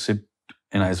can just sit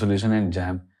in isolation and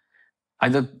jam.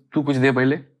 Either तू कुछ दे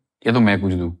पहले या तो मैं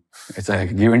कुछ दूं, ऐसा है,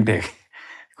 गिव एंड टेक,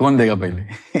 कौन देगा पहले।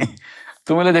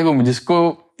 तो मतलब देखो, जिसको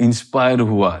इंस्पायर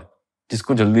हुआ,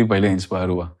 जिसको जल्दी पहले इंस्पायर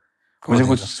हुआ, मुझे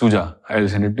कुछ सूझा, I will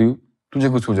send it to you, तुझे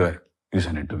कुछ सूझ रहा है, you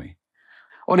send it to me,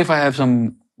 और if I have some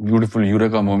beautiful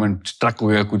eureka moment, struck हो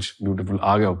गया, कुछ ब्यूटीफुल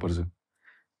आ गया ऊपर से,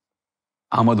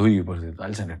 आमद हुई ऊपर से, I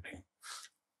will send it to you.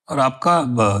 और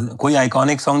आपका कोई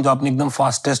आइकॉनिक सॉन्ग जो आपने एकदम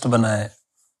फास्टेस्ट बनाया है,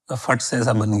 फट से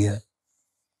ऐसा बन गया है?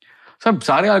 सब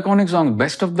सारे iconic song,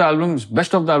 best of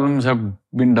the albums have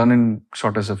been done in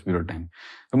shortest of period time.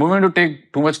 The moment you take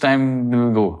too much time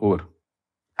will go over.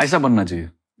 ऐसा बनना चाहिए।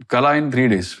 कला इन 3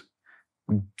 days,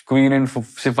 Queen in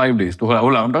 5 days, तो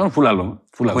full album.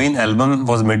 Queen album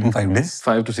was made in 5 days?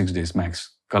 5 to 6 days max.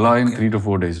 Kala in 3 to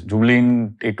 4 days. Jubilee in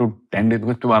 8 to 10 days.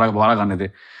 कुछ तो 12 गाने थे,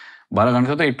 12 गाने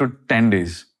थे तो 8 to 10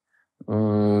 days.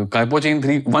 Kaipoche in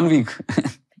 1 week,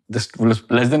 just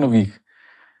less than a week.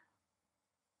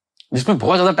 जिसमें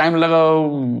बहुत ज्यादा टाइम लगा,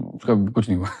 उसका कुछ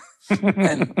नहीं हुआ।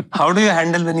 How do you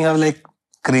handle when you have like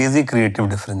crazy creative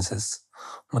differences?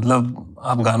 मतलब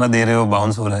आप गाना दे रहे हो,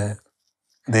 बाउंस हो रहा है,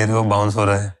 दे रहे हो, बाउंस हो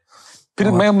रहा है, फिर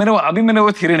मैंने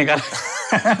वो थ्योरी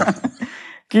निकाला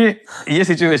कि ये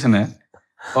सिचुएशन है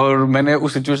और मैंने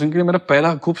उस सिचुएशन के लिए मेरा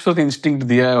पहला खूबसूरत इंस्टिंक्ट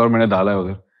दिया है और मैंने डाला है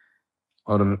उधर,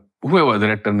 और हुआ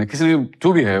डायरेक्टर ने, किसी ने,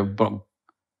 जो भी है,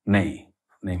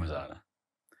 नहीं मजा आ रहा,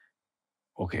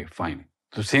 ओके फाइन,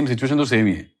 तो सेम सिचुएशन तो सेम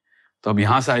ही है, तो अब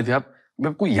यहाँ से आए थे आप,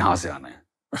 आपको यहाँ से आना है,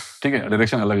 ठीक है,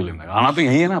 डायरेक्शन अलग लेना है, आना तो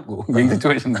यही है ना आपको, यही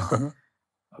सिचुएशन है,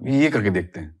 अब ये करके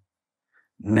देखते हैं,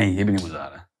 नहीं ये भी नहीं मजा आ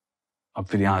रहा है, अब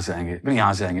फिर यहाँ से आएंगे, फिर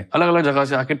यहाँ से आएंगे, अलग अलग जगह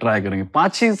से आके ट्राई करेंगे,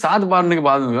 5-6-7 बार के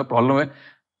बाद में प्रॉब्लम है,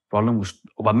 प्रॉब्लम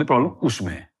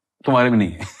उसमें है, तुम्हारे में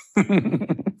नहीं है।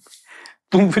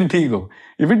 तुम फिर ठीक हो,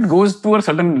 if it goes to a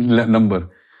certain number,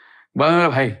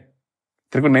 भाई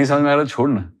तेरे को नहीं समझ में आ रहा, छोड़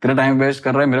ना, तेरा टाइम वेस्ट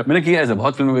कर रहा है, मैंने किया ऐसा,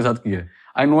 बहुत फिल्मों के साथ किया है,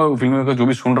 आई नो फिल्मों का जो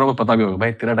भी सुन रहा है वो पता भी होगा,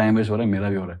 भाई तेरा टाइम वेस्ट हो रहा है, मेरा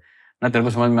भी हो रहा है ना, तेरे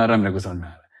को समझ में आ रहा है, मेरे को समझ में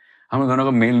आ रहा है, हम दोनों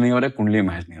का मेल नहीं हो रहा है, कुंडली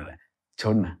मैच नहीं हो रहा है,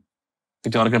 छोड़ ना,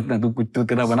 कुछ और करते हैं, तू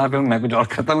तेरा बना फिल्म, मैं कुछ और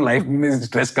करता हूँ, लाइफ में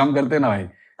स्ट्रेस कम करते हैं ना भाई,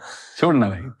 छोड़ ना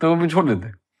भाई, तो छोड़ देते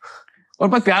हैं, और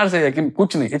बस प्यार से है कि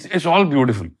कुछ नहीं, it's all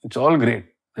beautiful, it's all great,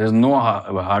 there is no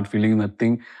hard feeling,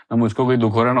 nothing, ना मुझको कोई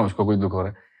दुख हो रहा है ना उसको कोई दुख हो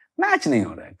रहा है, मैच नहीं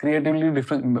हो रहा है, क्रिएटिवली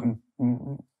डिफरेंट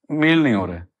मेल नहीं हो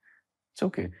रहा है, इट्स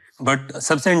ओके। बट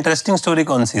सबसे इंटरेस्टिंग स्टोरी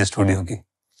कौन सी है स्टूडियो की,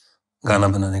 गाना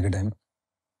बनाने के टाइम,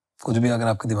 कुछ भी अगर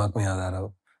आपके दिमाग में याद आ रहा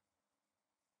हो?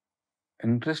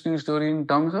 Interesting story in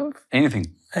terms of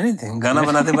anything, गाना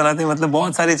बनाते बनाते मतलब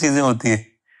बहुत सारी चीजें होती है,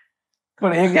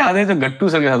 पर एक याद है जो गट्टू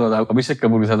सर के साथ होता, अभिषेक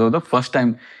कपूर के साथ होता, first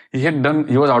time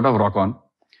he was out of rock on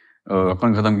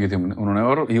खत्म की थी उन्होंने,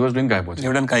 और ही वाज डूइंग काय पोचे,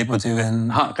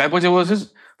 हाँ काय पोचे was his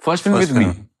first film with me,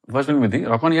 first film with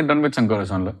rock on, he had done with Shankar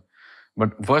हसनला,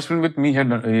 but first film with me he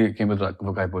came with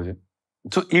काय पोचे,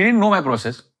 so he didn't know my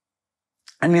process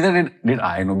and neither did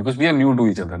I know because we are new to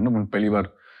each other, ना पहली बार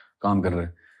काम कर रहे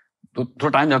हैं, तो थोड़ा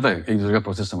time जाता है एक दूसरे का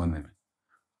प्रोसेस समझने में,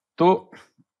 तो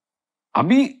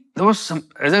अभी there was some,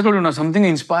 as I told you, something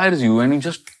inspires you and you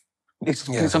just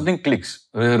something clicks,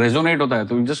 resonate होता है,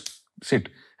 तो you just sit,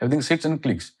 everything sits and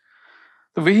clicks.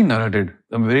 The way he narrated,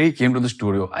 the way he came to the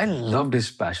studio, I loved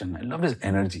his passion, I loved his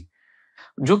energy,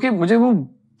 जो कि मुझे वो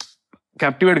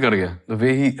captivate कर गया, the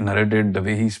way he narrated, the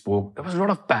way he spoke, there was a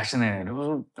lot of passion in it, there was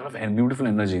a lot of beautiful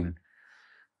energy in it.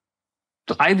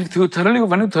 So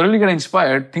when you thoroughly get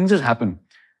inspired, things just happen.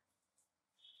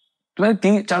 तो मैंने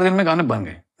 3-4 दिन में गाने बन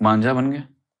गए, मांझा बन गया,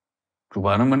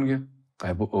 शुभारंभ बन गया,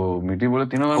 मीठी बोले,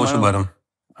 तीनों बार शुभारंभ,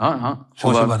 हाँ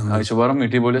शुभारंभ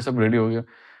मीठी बोले, सब रेडी हो गया,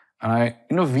 and I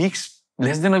in a weeks,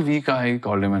 less than a week I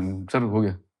called him and sir हो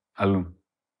गया album,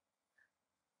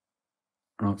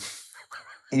 no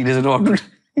he doesn't know how to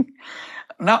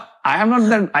now I am not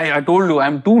that, I told you I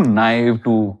am too naive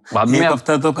to, बाद में एक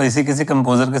हफ्ता तो किसी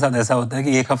composer के साथ ऐसा होता है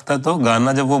कि एक हफ्ता तो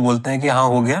गाना जब वो बोलते हैं कि हाँ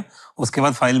हो गया, उसके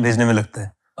बाद फाइल भेजने में लगता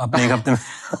है, आपने एक हफ्ते में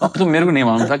अब तो मेरे को नहीं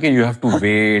मालूम था कि you have to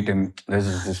wait and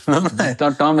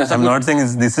term I'm not saying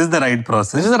this is the right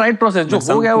process, this is the right process, जो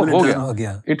हो गया वो हो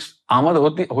गया, it's आमद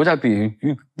हो जाती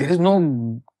है, there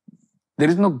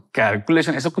is no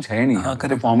calculation, ऐसा कुछ है नहीं, हाँ,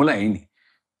 फॉर्मूला है ही नहीं,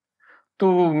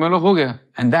 तो मेरा हो गया,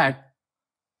 and that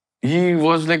he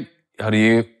was like, यार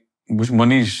ये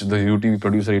Manish the UTV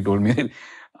producer, he told me,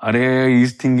 अरे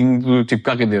he's thinking to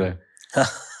चिपका के दे रहा है,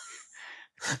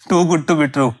 too good to be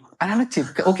true, अरे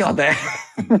चिपका वो क्या होता है,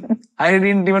 I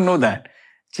didn't even know that,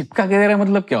 चिपका के दे रहा है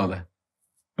मतलब क्या होता है,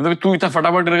 मतलब तू इतना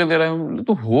फटाफट करके दे रहा है,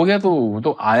 तो हो गया,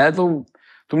 तो आया, तो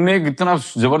तुमने एक इतना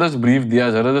जबरदस्त ब्रीफ दिया,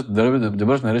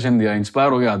 जबरदस्त नरेशन दिया,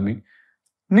 इंस्पायर हो गया आदमी,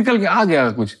 निकल के आ गया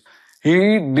कुछ,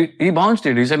 he bounced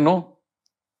it, he said no,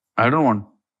 I don't want,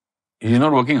 he's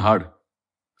not working hard,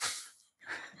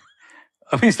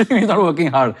 अभी इसलिए he's not working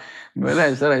hard, मेरा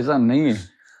ऐसा नहीं है,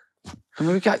 तो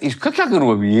मैं क्या इसका क्या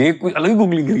करूं अभी, ये कोई अलग ही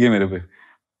गूगलिंग गिर गया मेरे पे,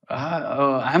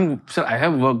 I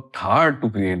have worked hard to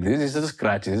create this, it's just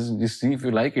scratches, just see if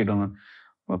you like it or not,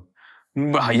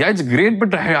 yeah it's great,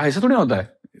 but ऐसा थोड़ी होता है,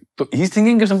 तो he's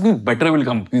thinking कि something better will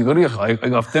come,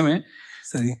 एक हफ्ते में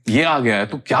सही ये आ गया है,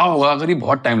 तो क्या होगा अगर ये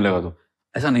बहुत टाइम लगा, तो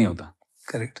ऐसा नहीं होता,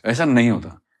 करेक्ट, ऐसा नहीं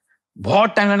होता,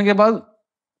 बहुत टाइम लगने के बाद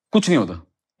कुछ नहीं होता,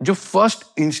 जो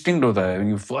फर्स्ट इंस्टिंक्ट होता है, when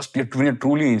you're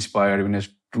truly inspired, when you're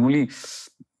truly,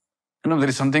 there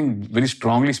is something very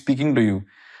strongly speaking to you,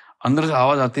 अंदर से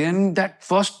आवाज आती है, and that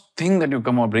first thing that you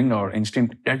come out, bring out,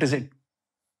 instinct, that is it,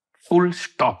 full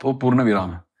stop, वो पूर्ण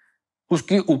विराम है,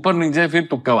 उसके ऊपर नीचे फिर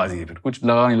तुक्काबाजी है, फिर कुछ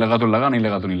लगा नहीं लगा तो लगा, नहीं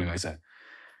लगा तो नहीं लगा, ऐसा है,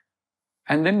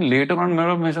 and then later on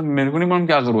मेरे को नहीं मालूम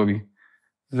क्या करूँ अभी,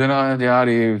 यार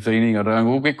ये सही नहीं कर रहा है,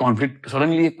 वो कोई कॉन्फ्लिक्ट,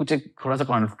 सडनली कुछ एक थोड़ा सा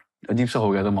कॉन्फ्लिक्ट अजीब सा हो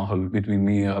गया था माहौल between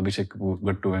me, Abhishek Kapoor,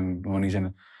 Gattu and Manish,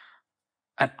 and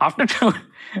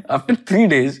after 3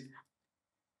 days,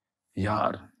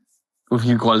 यार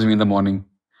he calls me in the morning,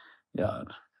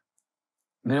 यार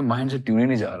मेरे माइंड से ट्यून ही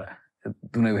नहीं जा रहा है,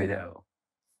 तूने भेजा है वो,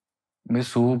 मैं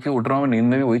सो के उठ रहा हूँ, नींद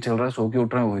में भी वही चल रहा है, सो के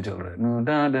उठ रहा हूँ वही चल रहा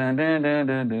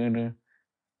है,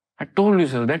 I told you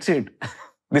sir, that's it,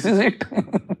 this is it.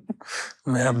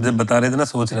 मैं अब जब बता रहे थे ना,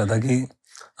 सोच रहा था कि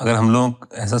अगर हम लोग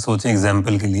ऐसा सोचें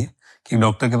एग्जाम्पल के लिए कि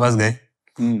डॉक्टर के पास गए,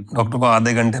 डॉक्टर को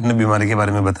आधे घंटे अपने बीमारी के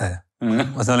बारे में बताया,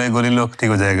 बस वाले गोली लो ठीक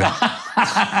हो जाएगा।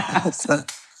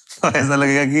 तो ऐसा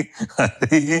लगेगा कि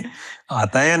अरे ये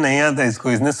आता है या नहीं आता,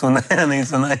 इसको इसने सुना है या नहीं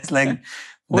सुना। It's like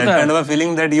that kind of a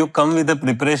feeling that you come with a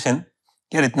preparation,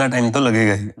 यार इतना टाइम तो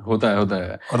लगेगा ही। होता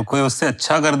है और कोई उससे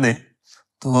अच्छा कर दे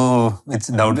तो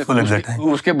it's doubtful at that time.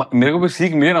 उसके मेरे को भी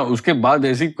सीख मिले ना, उसके बाद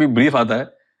जैसे कोई ब्रीफ आता है,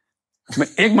 मैं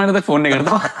 1 महीने तक फोन नहीं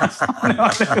करता।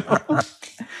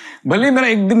 भले ही मेरा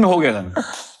 1 दिन में हो गया था,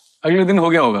 अगले दिन हो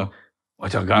गया होगा,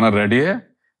 अच्छा गाना रेडी है,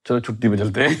 चलो छुट्टी पे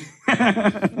चलते हैं।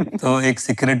 तो एक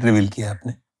सीक्रेट रिवील किया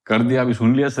आपने। कर दिया, अभी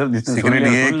सुन लिया सर, जिसने सीक्रेट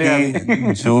ये है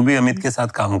कि जो भी अमित के साथ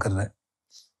काम कर रहा है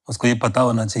उसको ये पता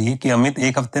होना चाहिए कि अमित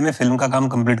 1 हफ्ते में फिल्म का काम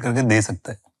कंप्लीट करके दे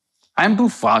सकता है। I am to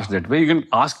fast that way, you can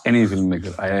ask any film maker,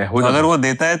 तो अगर वो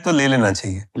देता है तो ले लेना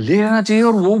चाहिए,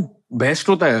 और वो बेस्ट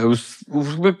होता है।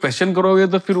 उसमें क्वेश्चन करोगे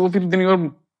तो फिर दिन योर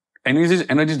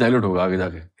एनर्जी डायलूट होगा आगे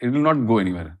जाके, it will not go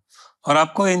anywhere. और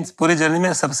आपको इन पूरी जर्नी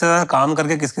में सबसे ज्यादा काम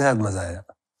करके किसके साथ मजा आया?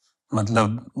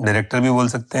 मतलब डायरेक्टर भी बोल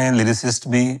सकते हैं, लिरिसिस्ट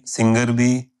भी, सिंगर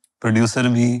भी, प्रोड्यूसर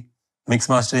भी, मिक्स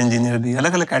मास्टर इंजीनियर भी,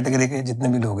 अलग अलग कैटेगरी के जितने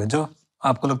भी लोग हैं जो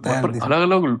आपको लगता है अलग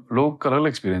अलग लोग का अलग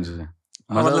एक्सपीरियंसेस है।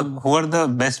 मतलब who are the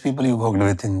best people you worked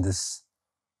with in this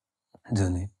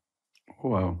journey?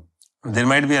 Wow. There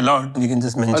might be a lot. We can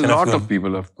just mention a lot of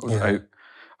people, of course. Yeah.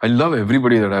 I love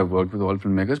everybody that I've worked with, all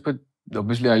filmmakers, but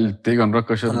obviously I'll take Anurag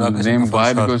Kashyap's name. Why?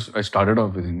 Sure. Because I started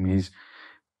off with him.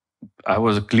 I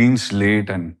was a clean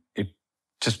slate, and it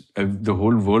just the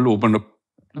whole world opened up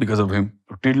because of him.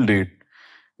 Till date,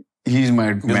 he's my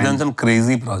man. You've done some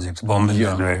crazy projects. Bombay,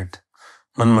 right?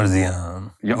 Manmarziyan.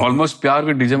 Yeah, almost Pyar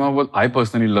with DJ Ma was, I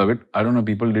personally love it. I don't know,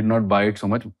 people did not buy it so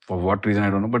much. For what reason, I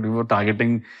don't know. But we were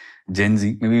targeting Gen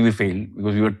Z. Maybe we failed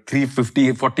because we were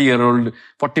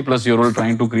 40 plus year old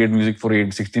trying to create music for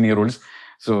 16-year-olds.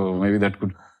 So maybe that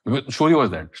could... Story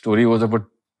was that. Story was about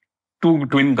 2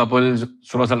 twin couples,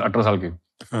 16 साल 18 साल के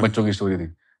बच्चों की story थी,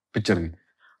 picture की.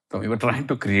 So we were trying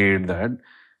to create that.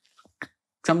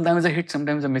 Sometimes I hit,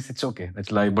 sometimes I miss. It's okay.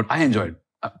 That's life. But I enjoyed.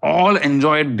 I all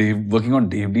enjoyed working on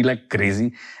Dave D like crazy.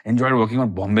 Enjoyed working on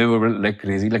Bombay like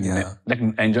crazy. Like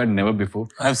enjoyed never before.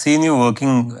 I've seen you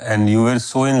working and you were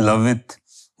so in love with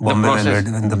Bombay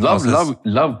in the process.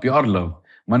 Love, pure love.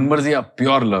 Manmarziyaan,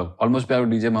 pure love. Almost प्यार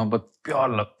DJ मोहब्बत, pure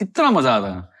love. इतना मजा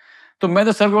आता है. तो मैं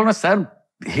तो sir को बोला, सर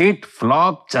हिट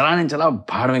फ्लॉप चला नहीं चला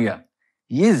भाड़ में गया.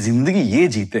 ये जिंदगी ये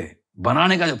जीते,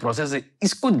 बनाने का जो प्रोसेस है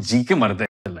इसको जी के मरते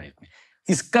हैं लाइफ में.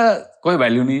 इसका कोई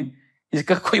वैल्यू नहीं है,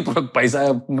 इसका कोई पैसा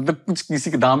मतलब कुछ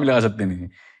किसी के दाम भी लगा सकते नहीं है,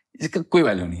 इसका कोई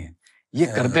वैल्यू नहीं है. ये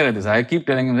करते रहते साहब, कीप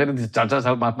टेलिंग हिम 4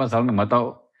 साल 5 साल में मत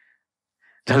आओ,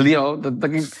 जल्दी आओ, तब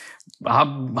तक कि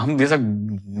आप हम जैसा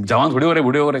जवान थोड़ी हो रहे,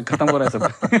 बूढ़े हो रहे, खत्म हो रहा है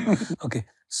सब. Okay,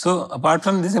 so apart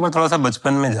from this एक बार थोड़ा सा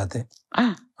बचपन में जाते.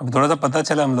 अब थोड़ा सा पता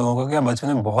चला हम लोगों को कि आप बचपन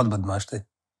में बहुत बदमाश थे.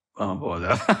 बहुत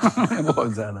ज्यादा.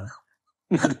 बहुत ज्यादा.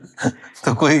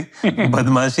 तो कोई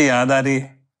बदमाशी याद आ रही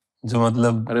है जो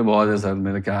मतलब? अरे बहुत है सर,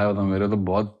 मेरा क्या है, मेरे तो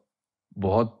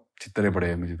बहुत चित्तरे पड़े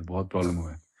हैं, मुझे तो बहुत प्रॉब्लम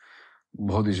हुए,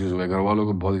 बहुत इश्यूज हुए, घर वालों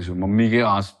को बहुत इश्यू, मम्मी के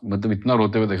मतलब इतना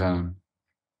रोते हुए देखा है.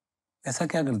 ऐसा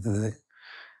क्या करते थे?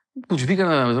 कुछ भी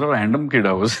करता था, जरा random kid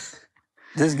I was.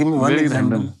 Just give me one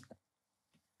example.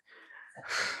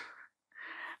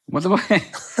 मतलब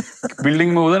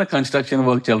बिल्डिंग में होता है ना, कंस्ट्रक्शन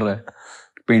वर्क चल रहा है,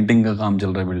 पेंटिंग का काम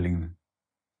चल रहा है बिल्डिंग में,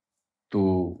 तो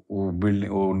वो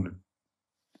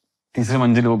 3रे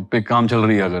मंजिल पे काम चल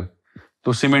रही है अगर,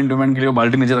 तो सीमेंट के लिए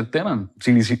बाल्टी नीचे रखते हैं ना,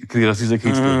 सीढ़ी रस्सी से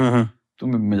खींचते, तो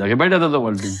मैं जाके बैठ जाता था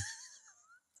बाल्टी में,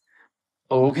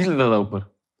 और वो खींच लेता था ऊपर.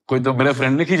 कोई तो मेरे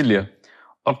फ्रेंड ने खींच लिया,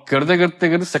 और करते करते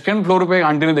करते 2nd फ्लोर पे एक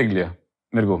आंटी ने देख लिया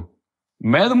मेरे को,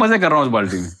 मैं तो मजे कर रहा हूँ उस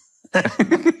बाल्टी में.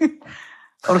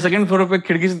 और 2nd फ्लोर पे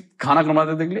खिड़की से खाना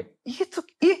कमाते देख लिया,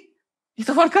 ये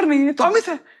तो वर्कर नहीं है, तो अमित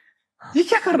है, ये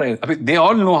क्या कर रहे हैं. अभी they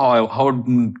all know how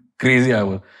crazy I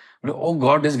was. Oh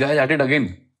God, this guy is at it again.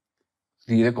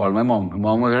 They called my mom. My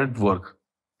mom was at work.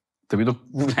 तभी तो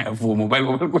वो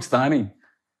मोबाइल कुछ था नहीं.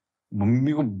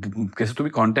 मम्मी को कैसे तो भी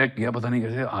कांटेक्ट किया, पता नहीं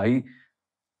कैसे आई,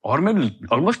 और मैं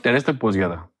ऑलमोस्ट टेरेस तक पहुंच गया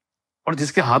था, और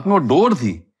जिसके हाथ में वो डोर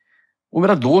थी वो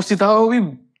मेरा दोस्त ही था, वो भी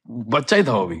बच्चा ही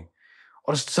था वो भी,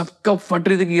 और सबका फट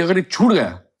रही थी कि अगर ये छूट गया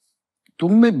तो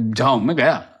मैं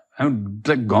गया. I am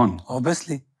like gone.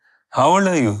 Obviously. How old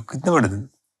are you? कितने बड़े थे?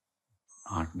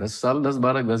 10 साल,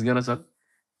 10-11 साल.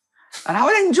 And I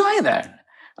will enjoy that.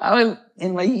 I will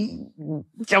in my,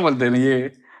 क्या बोलते हैं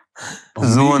ये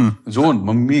जोन.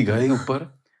 मम्मी गए ऊपर,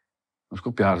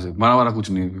 उसको प्यार से मारा कुछ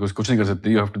नहीं, कुछ नहीं कर सकते.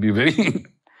 You have to be very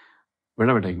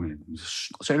बेटा 1 मिनट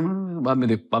साइड में, बाद में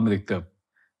देखते हैं.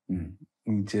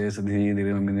 नीचे से धीरे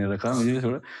धीरे मम्मी ने रखा, मुझे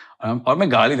छोड़ा, और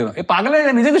मैं गाली दे रहा हूँ, ये पागल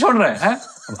है, नीचे क्यों छोड़ रहा है?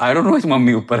 आई डोंट नो, इस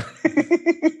मम्मी ऊपर।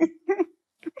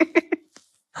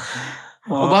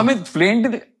 और वहां में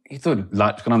फ्लेंट, ये तो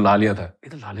उसका नाम लालिया था, ये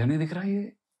तो लालिया नहीं दिख रहा,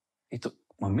 ये तो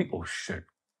मम्मी, ओ शिट,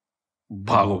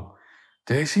 भागो।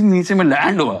 जैसे ही नीचे में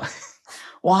लैंड हुआ,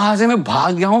 वहां से मैं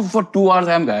भाग गया हूँ फॉर 2 hours।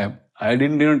 आई एम गायब, I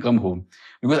didn't come home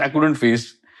because I couldn't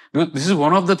face, because this is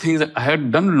one of the things I had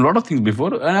done a lot of things before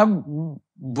and I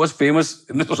was famous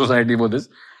in the society for this।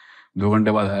 2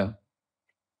 घंटे बाद आया,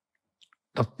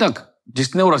 तब तक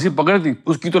जिसने वो रस्सी पकड़ी थी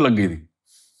उसकी तो लग गई थी,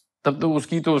 तब तक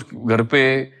उसकी घर पे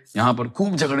यहाँ पर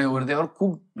खूब झगड़े हो रहे थे और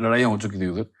खूब लड़ाइयाँ हो चुकी थी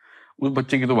उधर। उस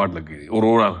बच्चे की तो वाट लग गई थी, वो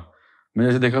रो रहा था। मैं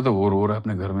जैसे देखा तो वो रो रहा है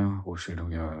अपने घर में, वो शिट हो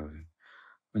गया।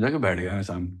 मैं जाके बैठ गया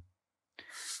सामने,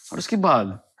 और उसके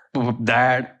बाद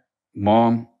डैड,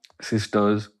 मॉम,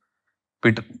 सिस्टर्स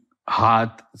हाथ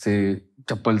से,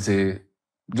 चप्पल से,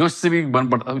 जो इससे भी बन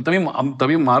पड़ता,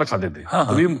 तभी मार खाते थे। हाँ,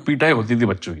 तभी पिटाई होती थी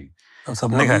बच्चों की,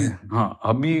 सबने खाई। हाँ,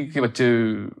 अभी के बच्चे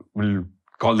विल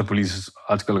कॉल द पुलिस,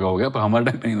 आजकल का हो गया, पर हमारे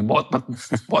टाइम नहीं,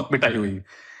 बहुत पिटाई हुई।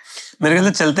 मेरे ख्याल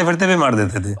से चलते फिरते भी मार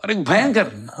देते थे। अरे भयंकर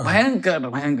भयंकर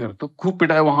भयंकर, तो खूब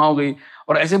पिटाई वहां हो गई।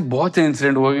 और ऐसे बहुत से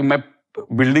इंसिडेंट हुआ कि मैं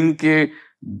बिल्डिंग के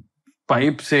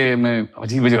पाइप से, मैं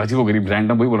अजीब वो गरीब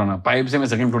रैंडम वही बोला ना, पाइप से मैं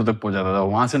सेकंड फ्लोर तक पहुंच जाता था,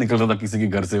 वहां से निकलता था किसी के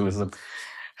घर से, वो सब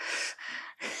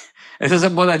ऐसे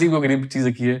सब बहुत अजीब गरीब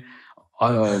चीजें की है।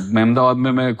 और अहमदाबाद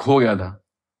में मैं खो गया था,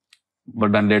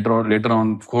 बट लेटर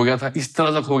ऑन खो गया था, इस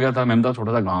तरह से खो गया था। अहमदाबाद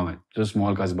छोटा सा गांव है, जो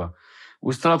स्मॉल कस्बा,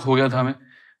 उस तरह खो गया था मैं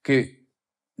कि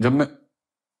जब मैं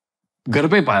घर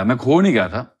पे पाया, मैं खो नहीं गया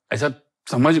था, ऐसा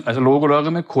लोगों को लगा कि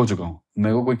मैं खो चुका हूं,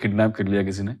 मेरे को कोई किडनैप कर लिया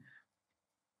किसी ने,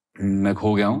 मैं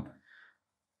खो गया हूं।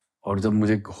 और जब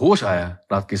मुझे होश आया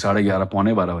रात के 11:30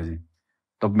 पौने 12 बजे,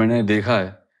 तब मैंने देखा है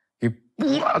कि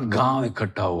पूरा गांव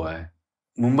इकट्ठा हुआ है,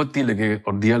 मोमबत्ती लेके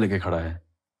और दिया लेके खड़ा है,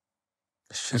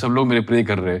 सब लोग मेरे प्रे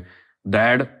कर रहे।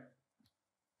 डैड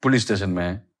पुलिस स्टेशन में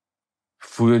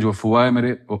है, जो फुआ है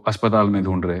मेरे वो अस्पताल में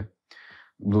ढूंढ रहे,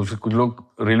 कुछ लोग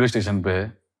रेलवे स्टेशन पे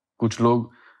है, कुछ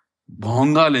लोग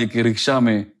भोंगा लेके रिक्शा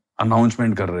में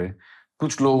अनाउंसमेंट कर रहे,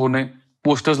 कुछ लोगों ने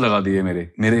पोस्टर्स लगा दिए,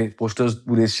 मेरे पोस्टर्स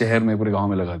पूरे शहर में, पूरे गांव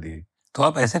में लगा दिए। तो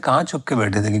आप ऐसे कहाँ छुप के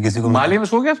बैठे थे कि किसी को? माले में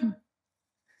सो गया था।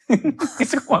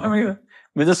 किसी को मालूम नहीं था,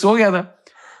 मैं तो सो गया था।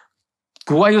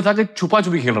 हुआ ये था कि छुपा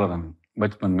छुपी खेल रहा था मैं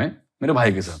बचपन में मेरे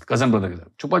भाई के साथ, कजन ब्रदर के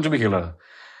साथ छुपा छुपी खेल रहा था।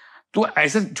 तो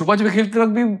ऐसे छुपा छुपी खेलते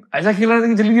वक्त भी ऐसा खेल रहा था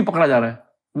कि जल्दी नहीं पकड़ा जा रहा है,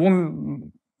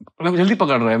 वो जल्दी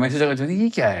पकड़ रहा है। मैं ऐसी जगह, ये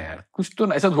क्या है यार, कुछ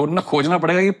तो ऐसा ढूंढना खोजना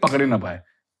पड़ेगा कि पकड़ ही ना पाए।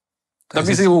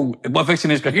 तभी से वो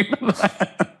परफेक्शनिस्ट का खेल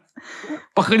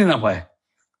पकड़ ही ना पाए।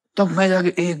 तब मैं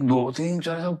जाके 1 2 3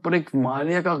 4 ऊपर एक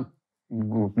माले का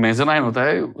मेजनाइन होता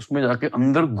है, उसमें जाके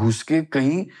अंदर घुस के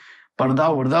कहीं पर्दा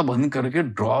वर्दा बंद करके,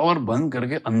 ड्रॉवर बंद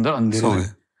करके, अंदर अंधेरे में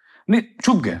नहीं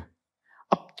छुप गया।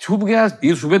 अब छुप गया,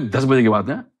 ये सुबह 10 बजे की बात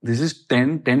है, this is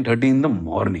 10:30 in the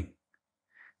morning.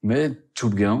 मैं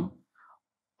छुप गया हूं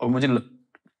और मुझे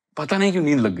पता नहीं क्यों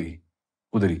नींद लग गई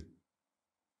उधर ही,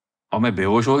 और मैं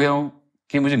बेहोश हो गया हूं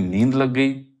कि मुझे नींद लग गई।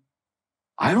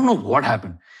 I don't know what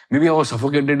happened, may B I was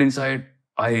suffocated inside,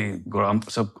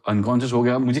 सब अनकॉन्शियस हो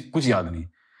गया, मुझे कुछ याद नहीं।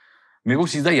 मेरे को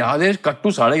सीधा याद है कट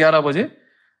टू 11:30 बजे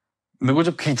मेरे को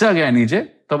जब खींचा गया नीचे,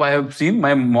 तब I have seen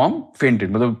my mom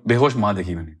fainted, मतलब बेहोश माँ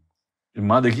देखी मैंने, जो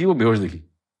माँ देखी वो बेहोश दिखी,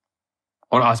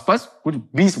 और आसपास कुछ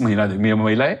 20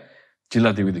 महिलाएं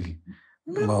चिल्लाती हुई दिखी।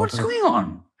 What's going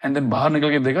on? And then बाहर निकल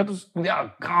के देखा तो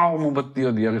गाँव मोमबत्ती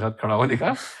और दिया के साथ खड़ा हुआ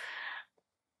देखा।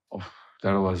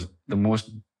 That was the most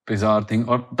bizarre thing.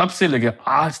 और तब से लेके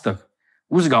आज तक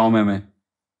उस गांव में मैं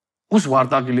उस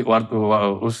वार्ता के लिए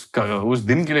उस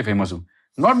दिन के लिए फेमस हूँ।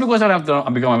 Not because I have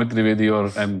become Amit Trivedi और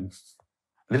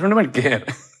they don't even care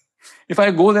if I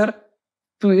go there।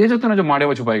 तू ये जो ना जो माड़े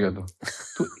में छुपाएगा तो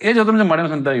ये जो जो माड़े में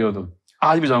संताएगा तो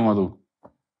आज भी जाऊंगा तो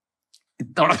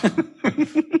इतना बड़ा।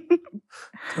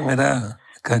 तो मेरा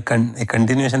एक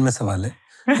कंटिन्यूएशन में सवाल है,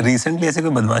 रिसेंटली ऐसे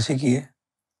कोई बदमाशी की है?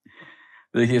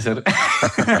 देखिए सर,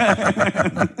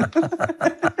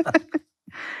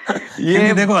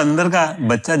 ये देखो अंदर का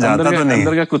बच्चा जाता तो नहीं,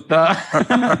 अंदर का कुत्ता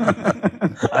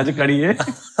आज कड़ी है।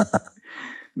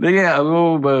 देखिए अब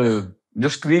वो जो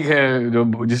स्ट्रीक है,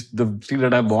 जो streak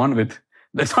that I am born with,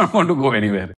 that's not going to go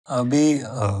anywhere. अभी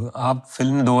आप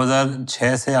फिल्म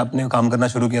 2006 से आपने काम करना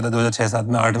शुरू किया था, 2006-7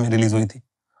 में 8 में रिलीज हुई थी,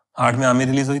 8 में आमिर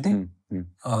रिलीज हुई थी,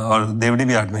 और देवड़ी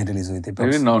भी 8 में रिलीज हुई थी,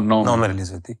 9 में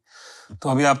रिलीज हुई थी। तो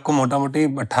अभी आपको मोटा मोटी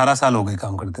 18 साल हो गए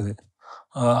काम करते हुए।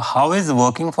 How is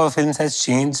working for films has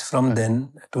changed from then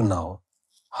to now?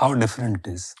 How different it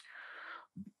is?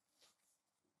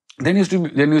 There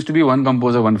used to be one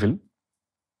composer, one film.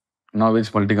 Now it's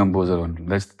multi-composer, one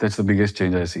film. That's the biggest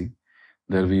change I see.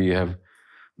 There we have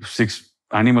 6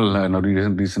 Animal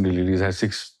recently release has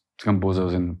 6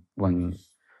 composers in one,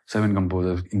 7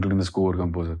 composers including the score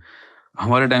composer.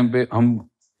 हमारे time पे हम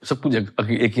सब कुछ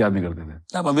एक ही आदमी करते थे.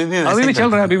 अब अभी भी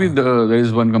चल रहा है, अभी भी there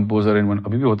is one composer in one,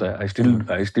 अभी भी होता है.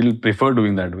 I still prefer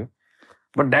doing that way.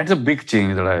 But that's a big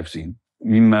change that I have seen.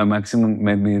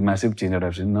 Massive change that I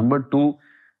have seen. Number 2,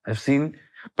 I've seen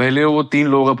पहले वो 3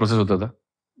 लोगों का प्रोसेस होता था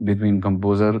between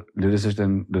composer, lyricist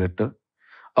and director.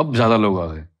 अब ज्यादा लोग आ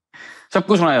गए, सब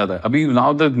कुछ सुनाया जाता है. अभी now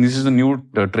this is the new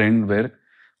trend where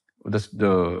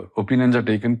the opinions are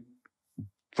taken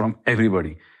from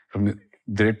everybody. From the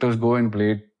directors go and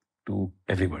play it to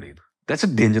everybody. That's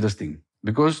a dangerous thing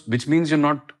because which means you're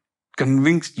not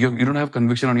convinced. You don't have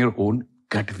conviction on your own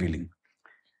gut feeling.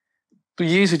 तो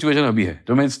ये situation अभी है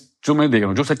जो मैं देख रहा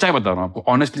हूँ, जो सच्चाई बता रहा हूँ आपको,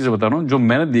 ऑनेस्टली से बता रहा हूँ, जो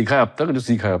मैंने देखा है अब तक, जो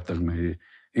सीखा है अब तक मैं,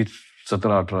 ये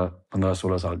 17, 18, 15,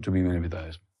 16 साल जो भी मैंने बिताया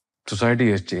इसमें. Society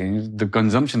has change, the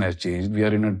consumption has change, we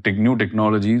are in a new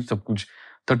technology. सब कुछ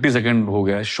 30 सेकेंड हो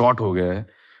गया है, शॉर्ट हो गया है,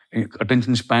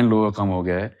 अटेंशन स्पैन लोगों का कम हो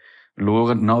गया है. लोगों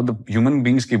का नाउ द ह्यूमन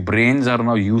बीइंग्स की brains are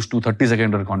now used to 30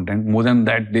 second of content. More than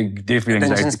that they feel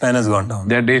anxiety. Span has gone down.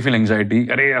 They feel anxiety.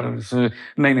 अरे यार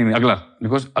नहीं अगला,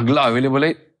 बिकॉज अगला अवेलेबल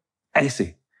है ऐसे.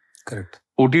 करेक्ट.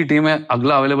 ओटीटी में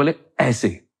अगला अवेलेबल है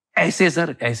ऐसे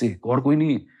सर, ऐसे, और कोई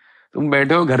नहीं. तुम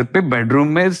बैठे हो घर पे बेडरूम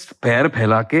में पैर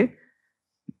फैला के,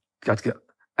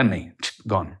 नहीं,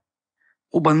 गॉन.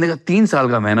 वो बंदे का 3 साल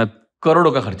का मेहनत,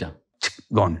 करोड़ों का खर्चा,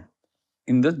 गॉन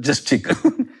इन द जस्ट चिक.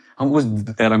 हम उस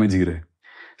एरा में जी रहे.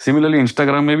 सिमिलरली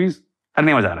इंस्टाग्राम में भी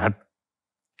नहीं मजा आ रहा, हट,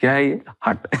 क्या है ये,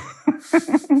 हट.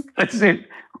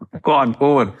 Gone,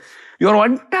 over. योर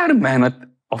एंटायर मेहनत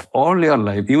of all your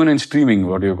life, even in streaming,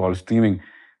 what you call streaming,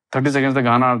 30 seconds का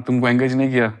गाना तुमको एंगेज नहीं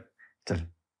किया, चल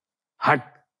हट.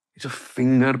 जो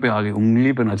फिंगर पे आ गए,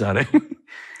 उंगली पे नचा रहे.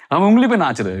 हम उंगली पे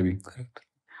नाच रहे हैं अभी.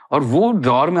 और वो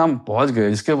दौर में हम पहुंच गए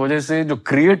जिसके वजह से जो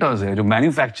क्रिएटर्स है, जो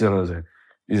मैन्युफैक्चरर्स है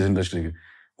इस इंडस्ट्री के,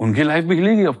 उनकी लाइफ भी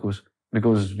हिलेगी of course,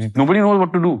 because nobody knows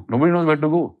what to do, nobody knows where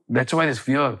to go. That's why there's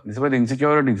fear, that's why the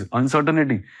insecurities,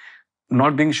 uncertainty,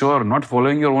 not being sure, not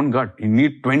following your own gut. You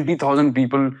need 20,000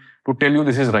 people to tell you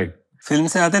this is right. Film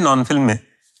से आते non film में.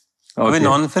 अभी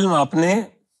non film आपने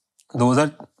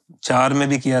 2004 में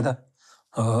भी किया था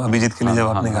अभिजीत के लिए, जब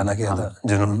आपने गाना किया था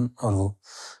जुनून, और वो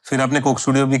फिर आपने कोक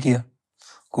स्टूडियो भी किया.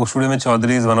 कोक स्टूडियो में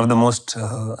Chaudhary is one of the most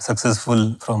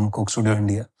successful from Coke studio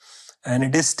India, and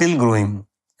it is still growing,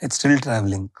 it's still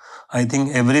travelling. I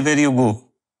think everywhere you go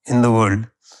in the world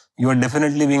you are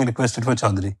definitely being requested for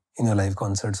Chaudhary in your live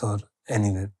concerts or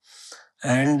anywhere.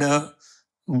 And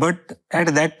but at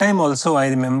that time also, I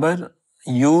remember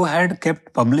you had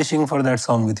kept publishing for that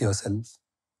song with yourself.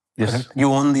 Yes. Correct?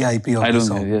 You own the IP of the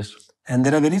song. Yes. And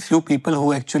there are very few people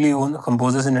who actually own,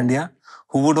 composers in India,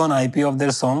 who would own IP of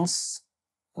their songs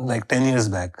like 10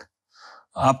 years back.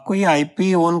 आपको ये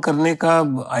IP own करने का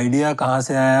idea कहाँ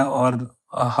से आया, और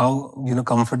how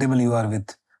comfortable you are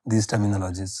with these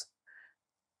terminologies?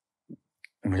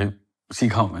 मुझे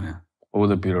सीखा हूँ मैंने over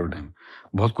the period of time.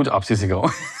 बहुत कुछ आपसे सीखा हूँ.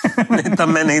 नहीं, तब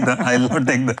मैं नहीं था.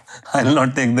 I'll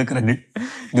not take the credit.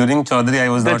 During Chaudhary, I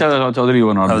was not. Chaudhary you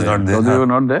were not there. Chaudhary you were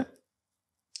not there.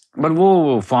 But वो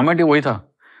format ही वही था.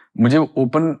 मुझे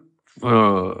open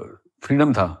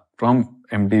freedom था from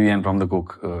MTV and from the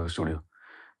Coke studio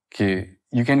कि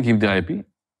you can keep the IP,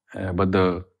 but the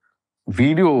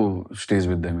video stays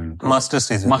with them. Master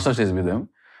stays with them.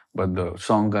 But the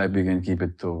song ka IP can keep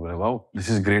it. So wow, this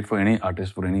is great for any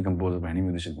artist, for any composer, for any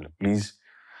musician. Please,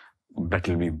 that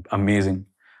will be amazing.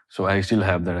 So I still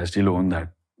have that. I still own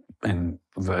that. And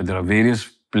there are various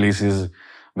places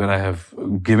where I have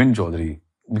given Chaudhary.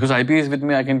 Because IP is with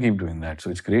me, I can keep doing that.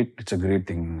 So it's great. It's a great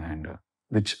thing, and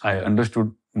which I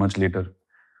understood much later.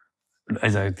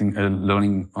 As I think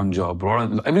learning on job.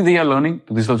 Every day I'm learning.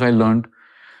 This also I learned.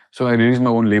 So I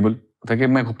released my own label. ताकि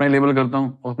मैं अपना label करता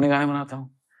हूँ और अपने गाने बनाता हूँ.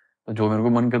 तो जो मेरे को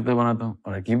मन करता है बनाता हूँ,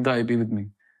 और I keep the IP with me.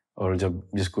 और जब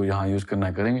जिसको यहाँ यूज करना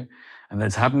है करेंगे. And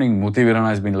that's happening. Moti Virana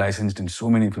has been licensed in so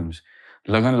many films.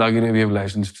 Lagan Lagire, we have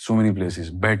licensed so many places.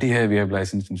 Betty Hai, we have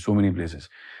licensed in so many places.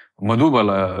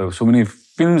 Madhubala, so many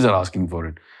films are asking for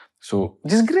it. So,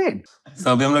 this is great.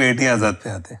 So, अभी हम लोग 80 आजाद पे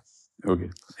आते हैं. Okay.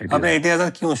 आपने 80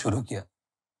 आजाद क्यों शुरू किया?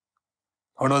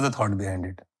 What was the thought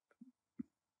behind it?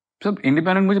 सब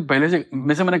इंडिपेंडेंट मुझे पहले से,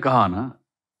 मैंने कहा ना,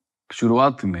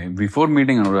 शुरुआत में before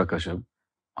meeting Anurag Kashyap,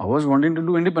 I was wanting to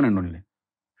do independent only.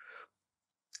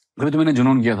 अभी तो मैंने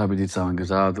जुनून किया था अभिजीत सावंत के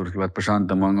साथ, और उसके बाद प्रशांत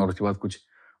तमंग, और उसके बाद कुछ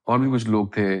और भी कुछ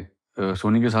लोग थे,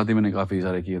 सोनी के साथ ही मैंने काफी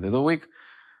सारे किए थे. तो वो एक,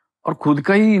 और खुद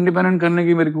का ही इंडिपेंडेंट करने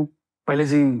की मेरे को पहले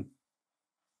से ही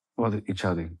बहुत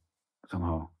इच्छा थी,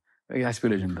 समहाउ एक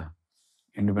एस्पिरेशन था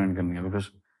इंडिपेंडेंट करने का.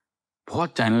 बिकॉज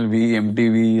बहुत चैनल भी,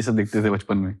 MTV ये सब देखते थे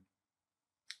बचपन में।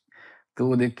 तो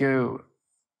वो देख के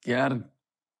यार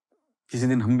किसी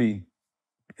दिन हम भी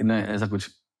ऐसा कुछ,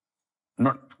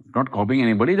 नॉट कॉपिंग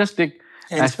एनीबॉडी, जस्ट एक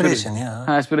इंस्पिरेशन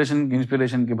हाँ,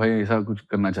 इंस्पिरेशन कि भाई ऐसा कुछ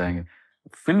करना चाहेंगे।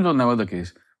 Film was never the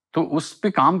case, तो उस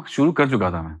पे काम शुरू कर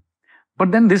चुका था मैं, but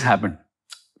then this happened,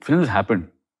 films happened,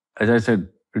 as I said,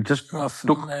 it just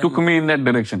took me in that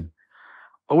direction.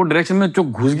 और वो डायरेक्शन में जो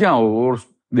घुस गया और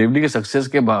देवली के सक्सेस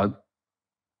के बाद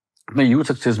इतना ह्यूज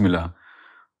सक्सेस मिला,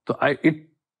 तो इट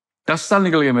 10 साल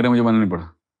निकल गया मेरे, मुझे मालूम नहीं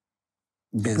पड़ा।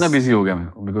 इतना बिजी हो गया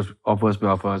मैं, बिकॉज ऑफर्स पे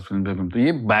ऑफर्स, फिल्म पे फिल्म, तो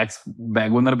ये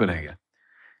बैक बर्नर पे रह गया।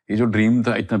 ये जो ड्रीम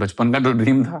था, इतना बचपन का जो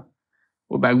ड्रीम था,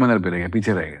 वो बैक बर्नर पे रह गया,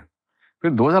 पीछे रह गया।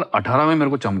 फिर 2018 में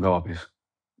मेरे को चमका वापस,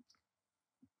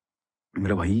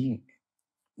 मेरा भाई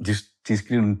जिस चीज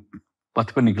के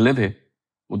पथ पर निकले थे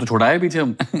वो तो छोड़ा है पीछे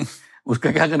हम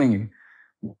उसका क्या करेंगे?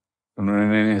 उन्होंने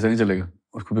नहीं, ऐसा नहीं चलेगा,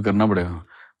 उसको भी करना पड़ेगा।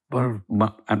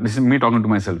 पर this is me talking to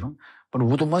my self, पर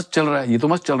वो तो मस्त चल रहा है, ये तो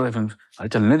मस्त चल रहा है फिल्म, अरे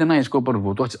चलने देना इसको। पर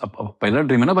वो तो अब पहला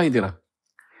ड्रीम है ना भाई तेरा,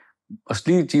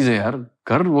 असली चीज है यार,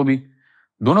 कर वो भी,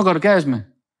 दोनों कर। क्या है इसमें,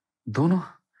 दोनों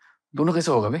दोनों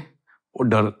कैसे होगा भाई? वो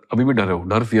डर, अभी भी डर है, वो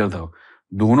डर, फियर था,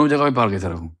 दोनों जगह पे पार कैसे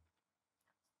रखूं?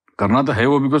 करना तो है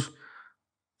वो, because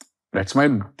that's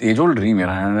my age old dream यार,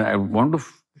 I want to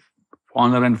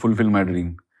honour and fulfil my dream.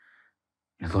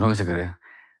 दोनों कैसे करे?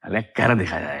 अरे कर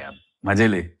दिखा जाएगा, मजे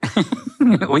ले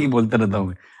वही बोलता रहता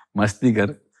हूँ, मस्ती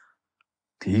कर,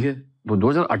 ठीक है। वो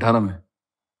 2018 में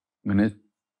मैंने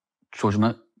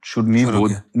सोचना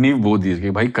नींव बो दी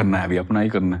कि भाई करना है, अभी अपना ही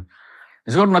करना है।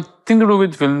 It's got nothing to do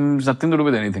with films, nothing to do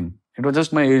with anything. It was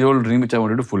just my age-old dream which I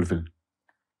wanted to fulfill.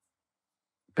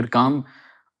 फिर काम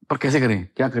पर कैसे करें,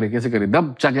 क्या करें, कैसे करें,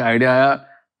 तब जाके आइडिया आया,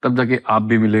 तब जाके आप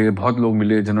भी मिले, बहुत लोग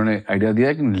मिले जिन्होंने आइडिया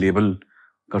दिया कि लेबल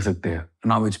कर सकते हैं।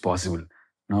 Now it's possible.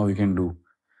 Now we can do.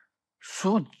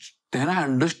 So then I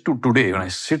understood today when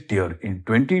I sit here in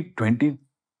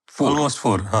 2024. Almost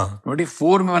 4, हाँ.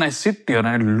 24 में when I sit here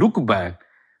and I look back,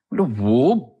 वो,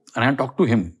 and I talk to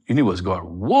him, universe, God,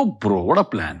 whoa bro, what a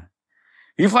plan.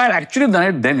 If I had actually done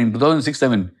it then in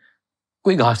 2006-07,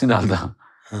 कोई घास नहीं डालता.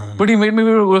 But he made me,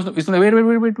 it's like,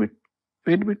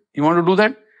 wait, you want to do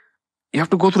that? You have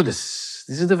to go through this.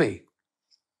 This is the way.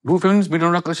 Do films, meet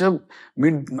Anurag Kashyap,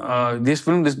 meet this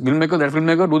film, this filmmaker, that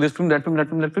filmmaker, do this film, that film,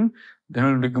 then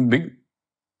it will become big.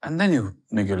 And then you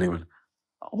make your label.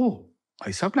 Oh,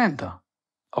 ऐसा plan था.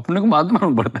 अपने को बाद में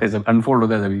मालूम पड़ता है, सब अनफोल्ड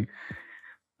होता है तभी.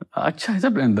 अच्छा ऐसा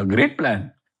प्लान था, great plan,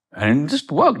 and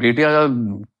just work.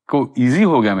 80,000 को इजी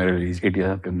हो गया मेरे लिए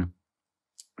 80,000 करना,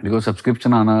 बिकॉज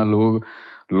सब्सक्रिप्शन आना,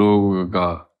 लोगों का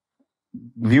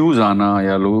व्यूज आना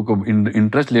या लोगों को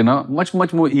इंटरेस्ट लेना much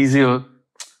more easier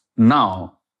now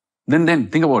then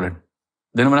think about it,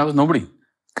 then when I was nobody.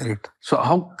 Correct. So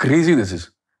how crazy this is,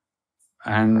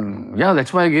 and या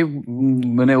दैट्स व्हाई आई गिव,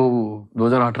 मैंने वो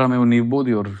 2018 में वो नींव बो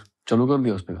दी और चालू कर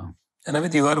दिया उस पे काम। And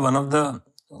Amit, you are one of the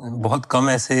बहुत कम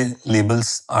ऐसे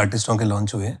लेबल्स आर्टिस्टों के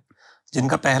लॉन्च हुए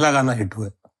जिनका पहला गाना हिट हुआ।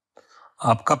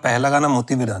 आपका पहला गाना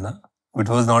मोती वीराना, which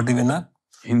was not even a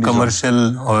commercial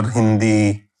or Hindi,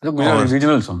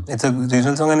 regional song. It's a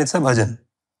regional song and it's a bhajan.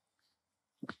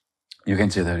 You can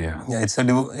say that, yeah. Yeah, it's a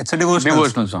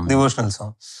devotional song. Devotional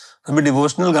song. अभी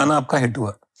devotional गाना आपका hit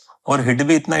हुआ, और hit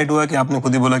भी इतना hit हुआ कि आपने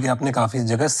खुद ही बोला कि आपने काफी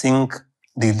जगह सिंक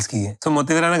डील्स की है। तो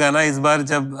मोती वीराना गाना इस बार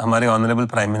जब हमारे honourable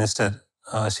prime minister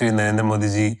Shri Narendra Modi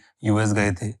ji US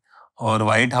गए थे और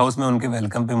व्हाइट हाउस में उनके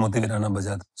वेलकम पे मोती वीराना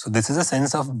बजा था। So this is a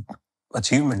sense of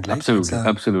achievement, like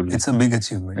absolutely it's a big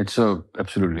achievement. It's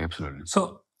absolutely So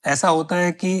ऐसा होता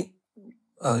है कि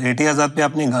 80,000 पे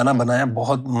आपने गाना बनाया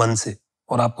बहुत मन से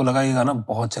और आपको लगा ये गाना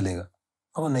बहुत चलेगा,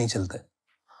 और वो नहीं चलता है,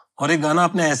 और एक गाना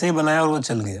आपने ऐसे ही बनाया और वो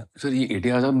चल गया। सर ये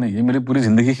 80,000 नहीं, ये मेरी पूरी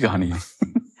जिंदगी की कहानी है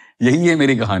यही है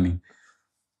मेरी कहानी,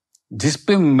 जिस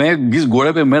पे जिस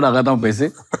घोड़े पे मैं लगाता हूँ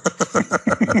पैसे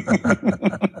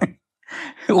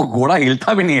वो घोड़ा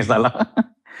हिलता भी नहीं है साला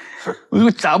उसको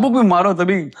चाबुक में मारो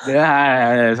तभी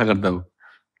ऐसा करता हूँ।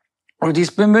 और जिस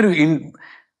पे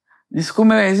जिसको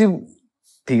मैं ऐसी,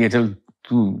 ठीक है चल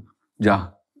तू जा,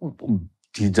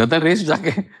 जाता रेस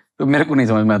जाके, तो मेरे को नहीं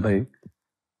समझ में आता है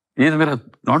ये तो मेरा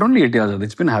not only 80,000,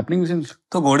 it's been happening since.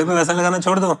 तो घोड़े पे वैसा लगाना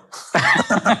छोड़ दो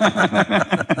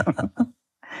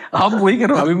आप वही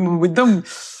करो, अभी एकदम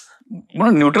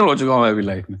न्यूट्रल हो चुका हूँ अभी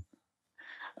लाइफ में।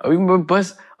 अभी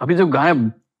बस अभी जो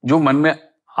गाना जो मन में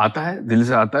आता है, दिल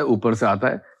से आता है, ऊपर से आता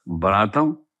है, बनाता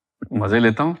हूँ, मजे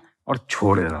लेता हूँ और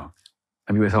छोड़ दे रहा हूँ,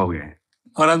 अभी वैसा हो गया है।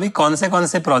 और अभी कौन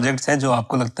से प्रोजेक्ट्स हैं जो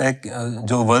आपको लगता है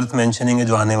जो वर्थ मेंशनिंग है,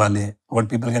 जो आने वाले हैं, what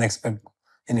people can expect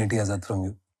in 80,000 from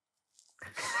you?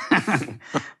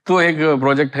 तो एक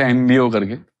प्रोजेक्ट है MBO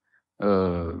करके,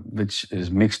 which is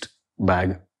mixed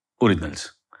bag originals.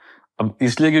 अब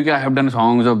इसलिए क्योंकि I have done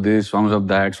songs of this, songs of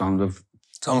that, songs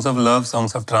of love,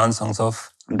 songs of trance, songs of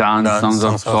dance, songs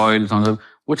of soil, songs of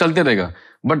वो चलते रहेगा.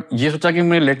 But ये सोचा कि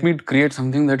मैं let me create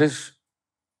something that is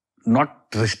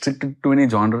not restricted to any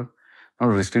genre, not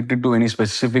restricted to any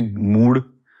specific mood.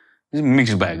 It's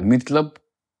mixed bag. मतलब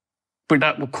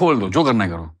पिटा खोल दो, जो करना है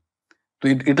करो. So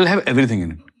it will have everything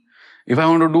in it. If I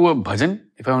want to do a bhajan,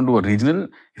 if I want to do a regional,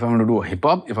 if I want to do a hip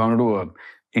hop, if I want to do a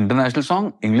international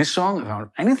song, English song, if I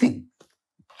want anything,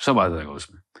 सब आ जाएगा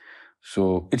उसमें.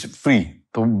 So it's free.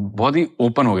 तो बहुत ही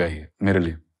open हो गया ये मेरे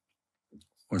लिए.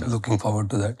 Looking forward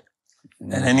to that.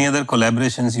 And any other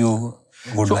collaborations you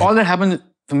would so like? All that happens.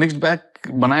 Mixed bag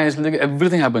बनाया इसलिए कि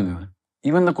everything happens.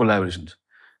 Even the collaborations.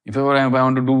 If I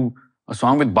want to do a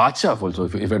song with Badshah also,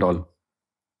 if at all,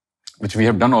 which we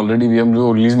have done already, we have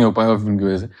जो release नहीं हो पाया film की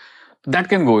वजह से, that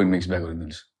can go in mixed bag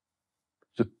originals.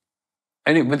 So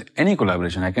with any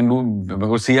collaboration, I can do.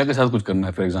 अगर सिया के साथ कुछ करना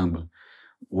है, for example,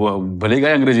 वो भले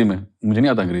गाए अंग्रेजी में, मुझे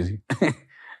नहीं आता अंग्रेजी,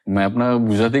 मैं अपना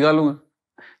गुजराती गा लूंगा.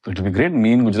 So it will be great.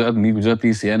 Me in Gujarat, me Gujarati,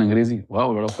 Siya in Angrezi.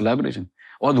 Wow, a lot of collaboration.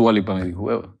 Or Dua Lipa, maybe,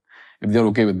 whoever. If they're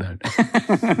okay with that.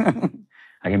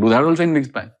 I can do that also in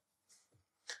mixed bag.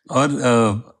 और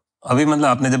अभी मतलब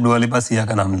आपने जब दुआ लिपा सिया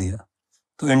का नाम लिया,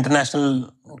 तो इंटरनेशनल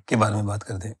के बारे में बात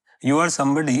करते हैं. यू आर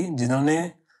समबडी जिन्होंने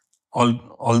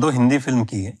ऑल्दो हिंदी फिल्म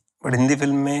की है, बट हिंदी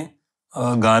फिल्म में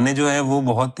गाने जो है वो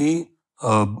बहुत ही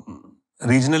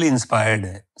रीजनली इंस्पायर्ड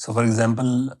है. So for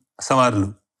example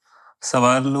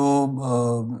Savarlu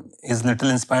is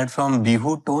little inspired from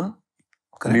Bihu tone.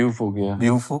 Correct? Bihu folk, yeah.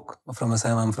 Bihu folk from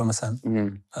Assam. I'm from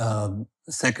Assam.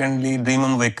 Secondly, Dream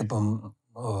on Wake Up,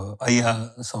 Aya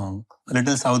song, a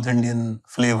little South Indian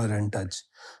flavor and touch.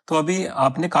 तो अभी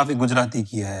आपने काफी गुजराती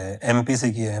किया है, MP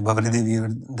से किया है, भवरी देवी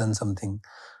done something.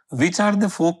 Which are the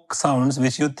folk sounds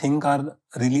which you think are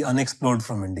really unexplored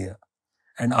from India?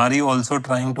 And are you also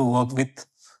trying to work with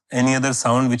any other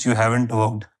sound which you haven't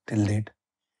worked till date?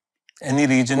 Any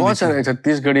region? बहुत सारे,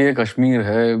 छत्तीसगढ़ी है, कश्मीर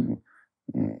है,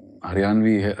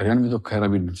 हरियाणवी है. हरियाणवी तो खैर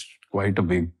अभी quite a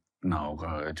big now.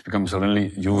 It's become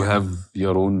suddenly you have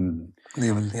your own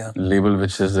label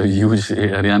which is a huge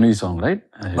Haryanvi song, right?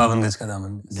 बावन गज का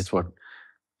दामन. That's what.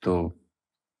 So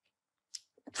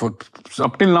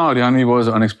up till now Haryanvi was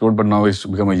unexplored, but now it's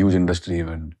become a huge industry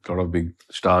and a lot of big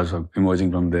stars are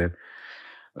emerging from there.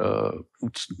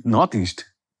 It's Northeast.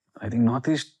 I think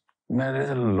Northeast, man, there's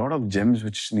a lot of gems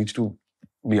which needs to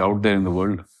be out there in the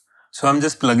world. So I'm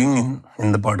just plugging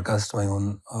in the podcast my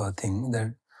own thing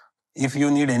that if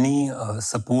you need any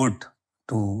support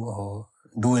to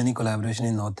do any collaboration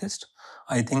in Northeast,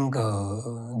 I think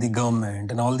the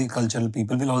government and all the cultural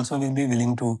people will be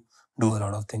willing to do a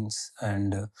lot of things.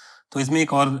 And तो इसमें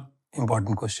एक और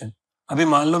important question. अभी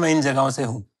मान लो मैं इन जगहों से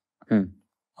हूँ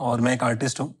और मैं एक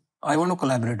आर्टिस्ट हूँ. I want to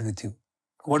collaborate with you.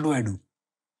 What do I do?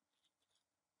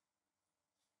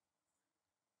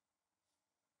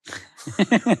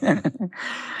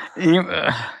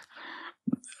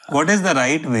 What is the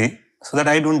right way so that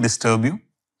I don't disturb you,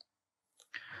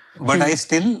 but I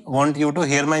still want you to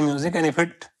hear my music, and if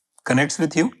it connects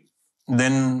with you,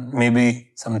 then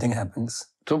maybe something happens.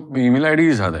 So email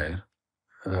IDs are there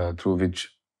through which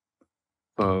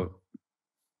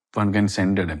one can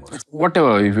send a demo.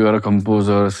 Whatever, if you are a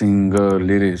composer, singer,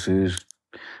 lyricist,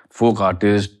 folk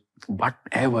artist,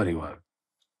 whatever you are,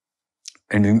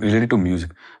 and related to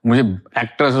music. मुझे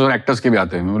actors और actors के भी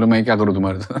आते हैं. मतलब मैं क्या करूँ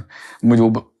तुम्हारे साथ, मुझे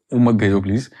वो मत भेजो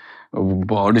प्लीज.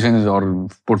 ऑडिशन और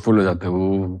पोर्टफोलियो जाते हैं वो.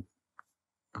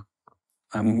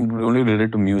 ओनली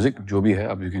रिलेटेड टू म्यूजिक, जो भी है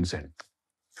आप यू कैन सेंड.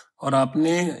 और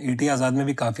आपने ईटी आजाद में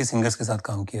भी काफी सिंगर्स के साथ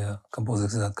काम किया,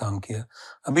 कंपोजर्स के साथ काम किया.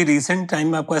 अभी रिसेंट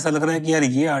टाइम में आपको ऐसा लग रहा है कि यार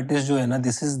ये आर्टिस्ट जो है ना,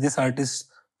 this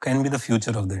artist can be the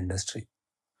future of the industry?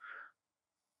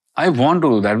 I want to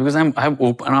do that because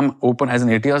I'm open as an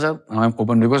AT Azaad. I'm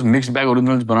open because mixed bag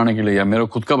originals बनाने के लिए या मेरा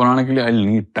खुद का बनाने के लिए I'll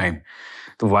need time.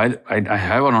 So while I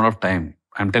have a lot of time,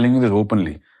 I'm telling you this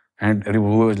openly, and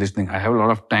whoever is listening, I have a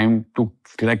lot of time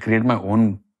till I create my own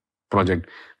project.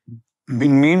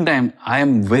 In meantime, I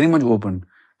am very much open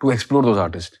to explore those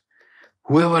artists.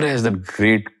 Whoever has that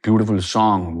great, beautiful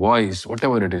song, voice,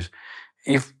 whatever it is,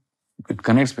 if it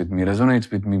connects with me, resonates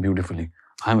with me beautifully,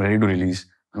 I'm ready to release.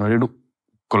 I'm ready to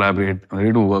collaborate, I'm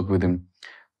ready to work with him,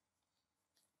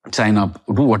 sign up,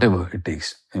 do whatever it takes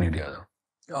in India.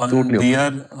 Totally. We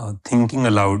are thinking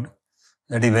aloud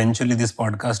that eventually this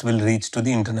podcast will reach to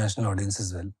the international audience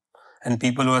as well, and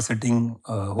people who are sitting,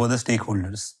 who are the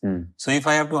stakeholders. So if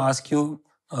I have to ask you,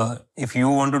 if you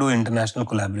want to do international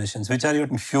collaborations, which are your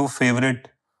few favorite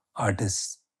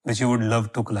artists which you would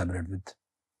love to collaborate with?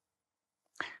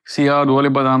 See, Dua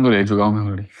Lipa नाम तो ले चुका हूँ मैं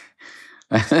already.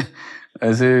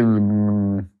 ऐसे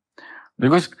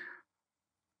because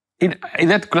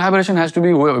that collaboration has to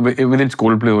be with its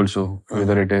Coldplay also,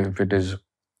 whether if it is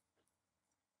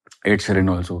Ed Sheeran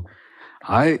also.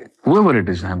 Whoever it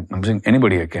is, I'm saying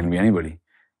anybody, it can be anybody.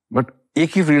 But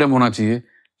एक ही freedom होना चाहिए.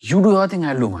 You do your thing,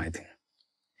 I'll do my thing.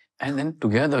 And then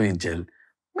together we gel.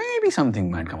 Maybe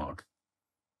something might come out.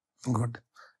 Good.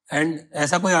 And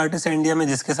ऐसा कोई artist है India में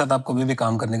जिसके साथ आपको अभी भी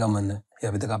काम करने का मन है या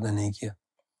अभी तक आपने नहीं किया?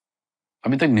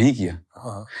 अभी तक नहीं किया.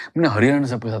 हाँ. मैंने हरियाणा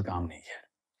साहब के साथ काम नहीं किया.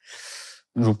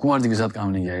 रूप कुमार जी के साथ काम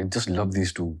नहीं किया. I just love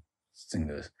these two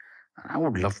singers. I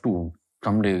would love to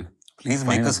someday. Please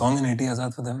make a song in 80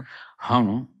 Azaad for them. हाँ,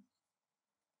 no.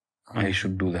 I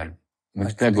should do that.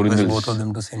 Both of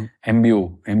them to sing.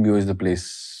 MBO is the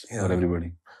place for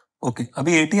everybody. Okay.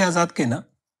 अभी 80 आजाद के ना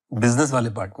business वाले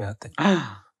part में आते हैं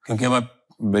क्योंकि अब आप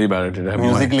very bad at it.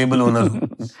 Music label owner हो.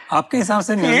 आपके हिसाब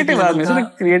से क्रिएटिव आदमी सर,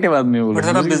 क्रिएटिव आदमी हो. बट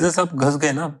सर आप बिजनेस आप घुस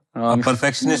गए ना, आप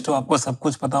परफेक्शनिस्ट हो, आपको सब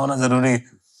कुछ पता होना जरूरी.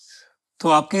 तो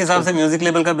आपके हिसाब से म्यूजिक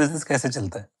लेबल का बिजनेस कैसे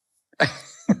चलता है?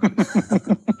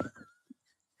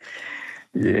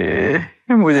 ये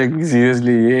मुझे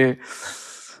सीरियसली ये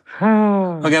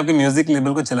ओके, आपके म्यूजिक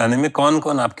लेबल को चलाने में कौन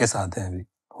कौन आपके साथ हैं अभी?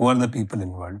 Who are the people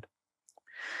involved?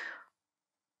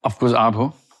 Of course आप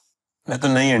हो. मैं तो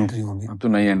नई एंट्री हूँ. आप तो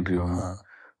नई एंट्री हो. हाँ.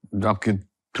 आपके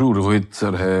थ्रू रोहित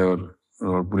सर है और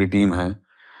पूरी टीम है.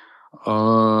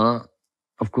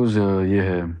 ऑफ कोर्स ये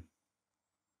है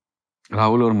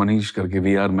राहुल और मनीष करके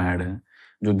VR मैड है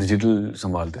जो डिजिटल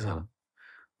संभालते सारा.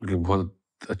 मतलब बहुत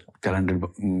टैलेंटेड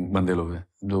बंदे लोग हैं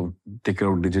जो take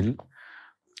care of digital.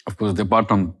 Of course, apart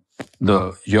from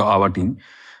our team,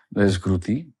 there is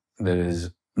Kruti, there is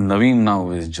Naveen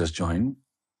now is just joined.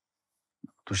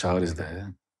 Tushar is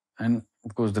there, and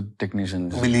of course the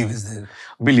technicians. Believe is there.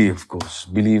 Believe, of course.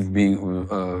 Believe being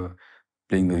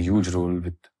playing a huge role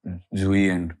with Zui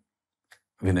and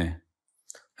Vinay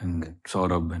and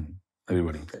Saurabh and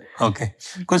everybody. Okay.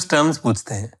 कुछ terms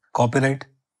पूछते हैं. Copyright.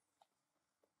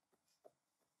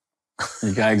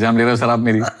 ये क्या exam ले रहे हो sir आप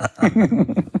मेरी?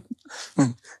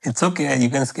 It's okay, you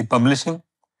can skip. Publishing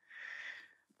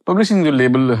जो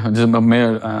label,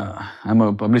 I'm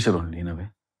a publisher only in a way.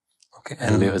 Okay.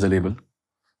 As a label.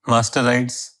 Master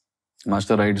rights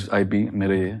IP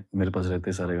मेरे पास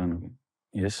रहते सारे गानों के.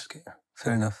 Yes. Okay.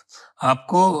 Fair enough.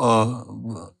 आपको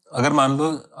अगर मान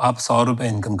लो आप 100 रुपए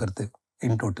इनकम करते हो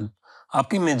इन टोटल,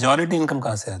 आपकी मेजॉरिटी इनकम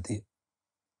कहाँ से आती है?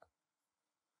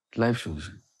 लाइव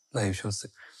शोज से.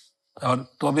 और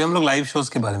तो अभी हम लोग लाइव शोज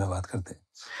के बारे में बात करते हैं.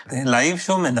 लाइव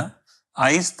शो में ना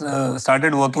I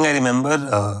started working, I remember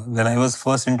when I was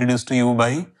first introduced to you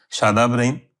by Shadab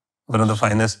Rahim, one of the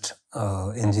finest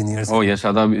engineers. Oh yeah,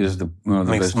 Shadab is the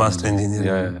mixed master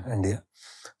engineer in India.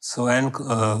 So and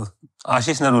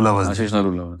Ashish Narula was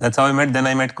there. That's how I met. Then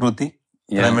I met Kruti.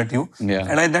 Then I met you. Yeah.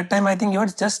 And at that time I think you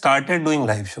had just started doing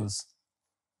live shows.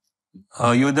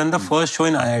 You had done the first show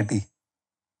in IIT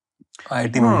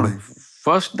Mumbai.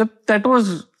 First, that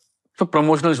was the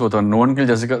promotional show. No One Killed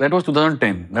Jessica. That was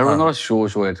 2010. That was not a show.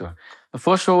 The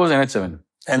first show was NH7.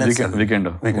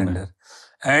 Weekender.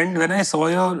 And when I saw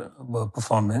your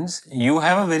performance, you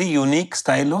have a very unique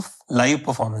style of live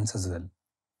performance as well.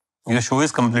 Your show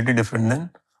is completely different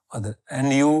than other.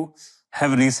 And you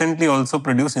have recently also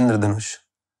produced Indradhanush.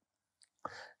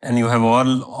 And you have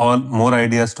all more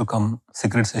ideas to come.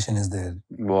 Secret Session is there.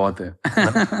 बहुत है.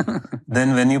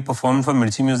 Then when you performed for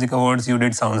Mirchi Music Awards, you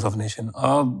did Sounds of Nation.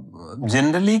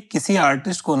 Generally किसी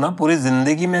artist को ना पूरी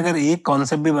जिंदगी में अगर एक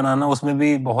कॉन्सेप्ट भी बनाना उसमें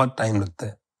भी बहुत टाइम लगता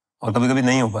है और कभी-कभी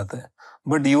नहीं हो पाता है.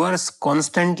 But you are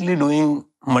constantly doing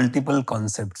multiple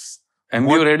concepts.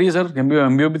 MBO ready sir?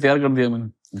 MBO भी तैयार कर दिया मैंने.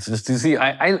 Just to see,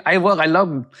 I work. I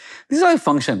love. This is how I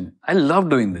function. I love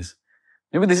doing this.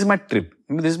 Maybe this is my trip.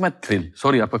 Maybe this is my thrill.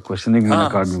 Sorry, आपका question नहीं मैंने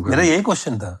काट दूँगा. मेरा यही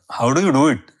question था. How do you do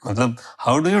it? मतलब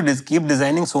how do you keep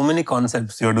designing so many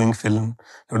concepts? You're doing film,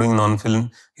 you're doing non-film,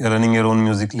 you're running your own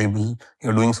music label,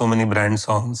 you're doing so many brand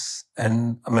songs. And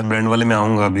मैं brand वाले में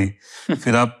आऊँगा अभी.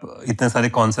 फिर आप इतने सारे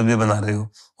concept भी बना रहे हो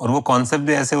और वो concept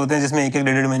भी ऐसे होते हैं जिसमें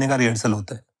 1-1 महीने का rehearsal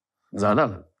होता है. ज़्यादा,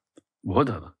 बहुत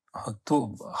ज़्यादा. तो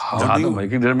how do you?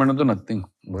 1-1.5 महीने तो nothing.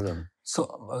 बहुत ज़्यादा.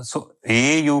 So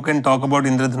you can talk about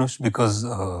Indradhanush because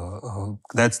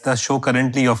that's the show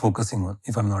currently you're focusing on,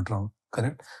 if I'm not wrong,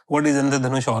 correct? What is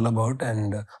Indradhanush all about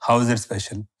and how is it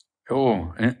special?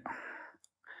 Oh,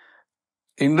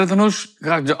 Indradhanush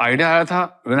का जो idea आया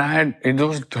था when I had it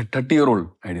was 30-year-old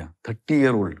idea,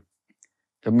 30-year-old.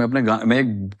 जब मैं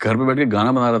एक घर पे बैठ के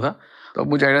गाना बना रहा था तो अब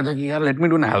मुझे आइडिया था कि यार let me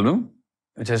do an album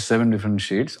which has 7 different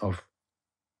shades of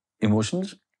emotions.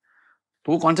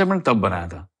 तो वो concept मैंने तब बनाया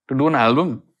था. To do an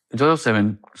album, it was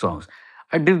 7 songs.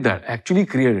 I did that. Actually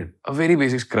created a very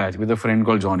basic scratch with a friend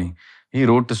called Johnny. He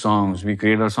wrote the songs. We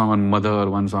created a song on mother,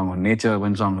 one song on nature,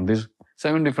 one song on this.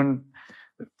 7 different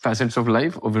facets of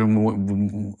life, of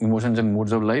emotions and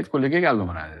moods of life को लेके एक album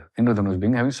बनाया था. इंद्रधनुष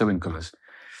being having 7 colors.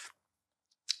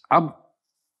 अब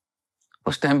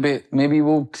उस time पे may be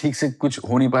वो ठीक से कुछ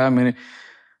हो नहीं पाया.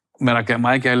 मेरा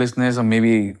my carelessness, or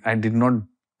maybe I did not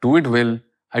do it well.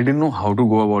 I didn't know how to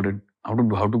go about it, how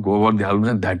to go about the albums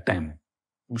at that time.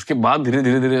 उसके बाद धीरे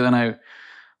धीरे then I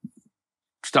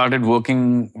started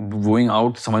working, going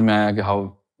out, समझ में आया कि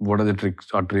what are the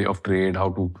tricks of trade, how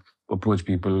to approach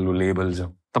people, labels.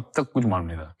 तब तक कुछ मालूम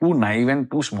नहीं था. Too naive and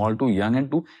too small, too young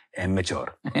and too immature.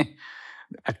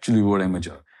 Actually word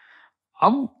immature.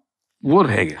 अब वो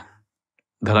रह गया,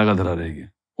 धरा का धरा रह गया.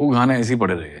 वो गाने ऐसे ही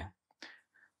पड़े रह गए.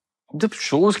 जब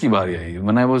shows की बारी आई,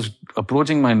 when I was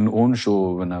approaching my own show,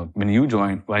 when you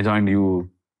joined, I joined you,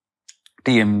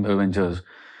 TM Ventures,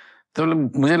 तो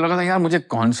मुझे लगा था यार मुझे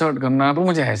कॉन्सर्ट करना है, पर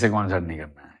मुझे ऐसे कॉन्सर्ट नहीं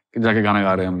करना है कि जाके गाना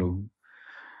गा रहे हैं हम लोग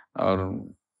और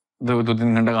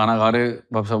 2-3 घंटा गाना गा रहे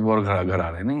अब सब और घर आ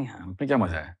रहे. नहीं, उसमें क्या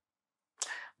मजा है.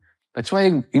 That's why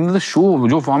in the show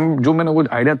जो फॉर्म जो मैंने वो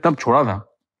आइडिया तब छोड़ा था,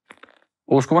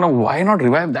 उसको मैंने why not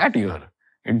revive that year?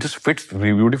 It just fits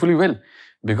beautifully well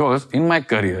because in my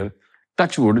career,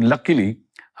 touch wood, luckily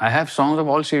I have songs of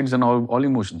all shades and all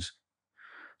emotions.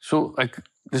 So like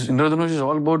this Indradhanush is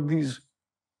all about these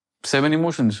 7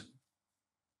 emotions.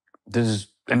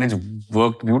 And it's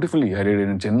worked beautifully. I did it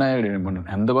in Chennai, I did it in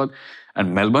Ahmedabad,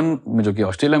 and Melbourne, में जो किया,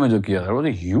 Australia में जो किया, that was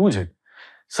a huge hit.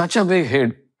 Such a big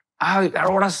hit. I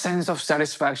got a sense of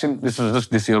satisfaction. This was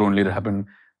just this year only it happened.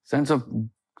 Sense of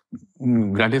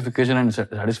gratification and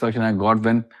satisfaction I got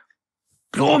when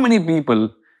so many people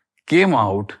came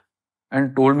out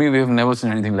and told me we have never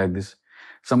seen anything like this.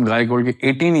 Some guy called me,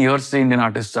 18 years से Indian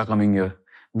artists are coming here.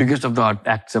 Biggest of the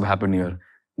acts have happened here.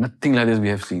 Nothing like this we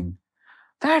have seen.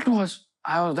 That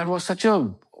was such a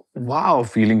wow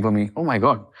feeling for me. Oh my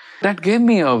God. That gave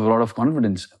me a lot of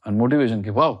confidence and motivation.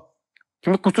 Wow.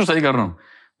 मैं कुछ तो सही कर रहा हूँ.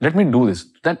 Let me do this.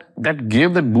 That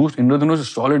gave that boost. Indradhanush a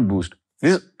solid boost.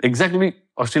 This is exactly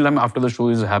Australia after the show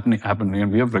is happening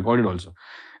and we have recorded also.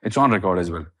 It's on record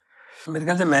as well. मेरे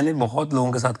ख्याल से मैंने बहुत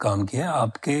लोगों के साथ काम किया है.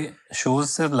 आपके शोज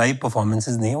सिर्फ लाइव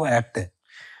परफॉर्मेंसेस नहीं है, वो एक्ट है.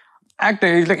 Act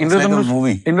is like Indradhanush. Like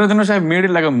movie. Indradhanush, I made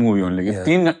it like a movie only.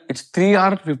 Yeah. It's 3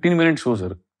 hour 15-minute show,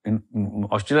 sir. In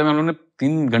Australia में हम लोगों ने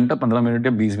 3 घंटा 15 मिनट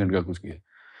या 20 मिनट का कुछ किया.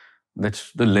 That's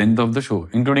the length of the show,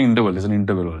 including interval. There's an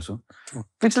interval also. True.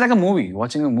 It's like a movie,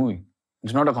 watching a movie.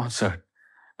 It's not a concert.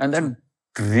 And that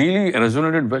really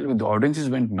resonated well with the audiences.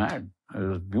 Went mad. It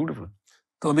was beautiful.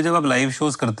 तो अभी जब आप live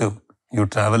shows करते हो, you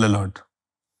travel a lot.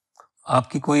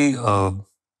 आपकी कोई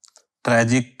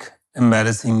tragic,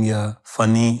 embarrassing या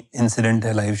funny incident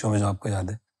है लाइव शो में जो आपको याद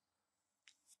है?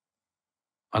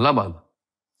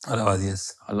 इलाहाबाद,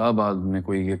 यस. इलाहाबाद में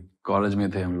कोई कॉलेज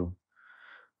में थे हम लोग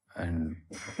एंड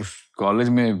उस कॉलेज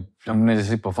में हमने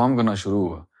जैसे परफॉर्म करना शुरू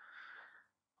हुआ,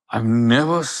 I've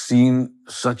never seen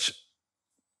such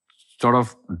sort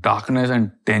of darkness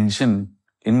and tension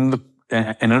in the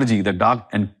energy, the dark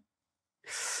and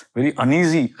very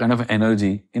uneasy kind of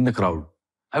energy in the crowd.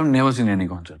 I've never seen any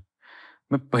concert.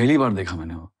 मैं पहली बार देखा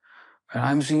मैंने वो. And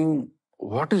I'm seeing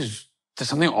there's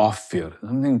something off here,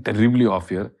 something terribly off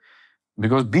here.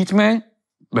 Because बीच में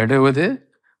बैठे हुए थे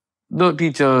the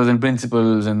teachers and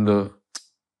principals and the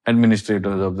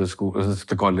administrators of the school,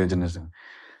 the college and everything.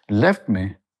 Left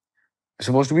में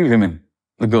supposed to be women,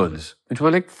 the girls, which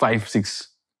were like 5-6.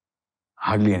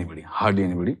 Hardly anybody.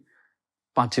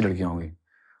 5-6 लड़कियां होंगी.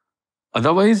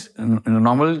 Otherwise, in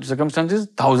normal circumstances,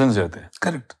 thousands रहते हैं.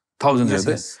 Correct. Thousands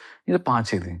रहते हैं. ये तो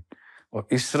 5-6 थे. और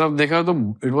इस तरफ देखा तो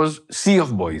it was sea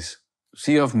of boys,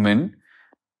 sea of men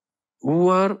who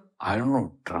were, I don't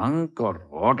know, drunk or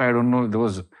what, I don't know. There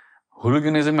was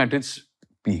hooliganism at its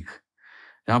peak.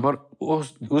 यहाँ पर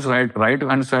उस right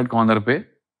hand side corner पे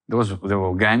there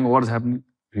were gang wars happening,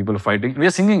 people fighting. We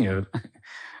are singing here.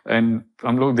 And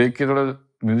हम लोग देख के थोड़ा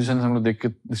musicians हम लोग देख के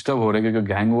disturb हो रहे हैं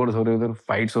क्योंकि gang wars हो रहे हैं, उधर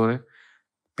fights हो रहे हैं.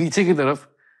 पीछे की तरफ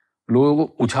लोगों को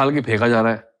उछाल के फेंका जा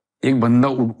रहा है. एक बंदा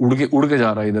उड़ के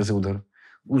जा रहा है इधर से उधर.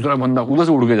 दूसरा बंदा उधर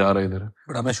से उड़ के जा रहा है इधर.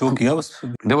 But आपने शो किया उस?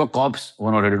 There were cops who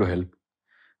were not ready to help.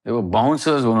 There were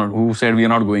bouncers who said we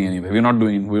are not going anywhere. We are not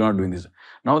doing this.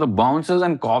 Now the bouncers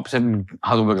and cops had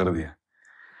हाथ ऊपर कर दिया.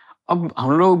 अब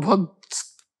हम लोग बहुत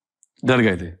डर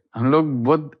गए थे. हम लोग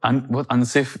बहुत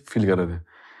अनसेफ फील कर रहे थे.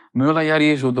 मैं बोला यार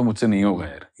ये शो तो मुझसे नहीं होगा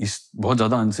यार. बहुत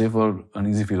ज्यादा अनसेफ और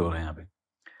अनईजी फील हो रहा है यहाँ पे.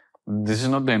 This is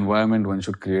not the environment one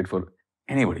should create for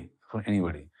anybody.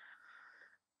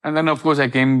 And then of course I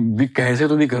came. कैसे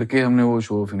तो भी करके हमने वो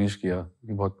शो फिनिश किया.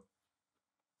 बहुत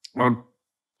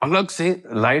अलग से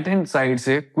राइट हैंड साइड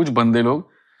से कुछ बंदे लोग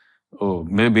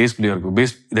मेरे बेस प्लेयर को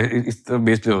इस तरफ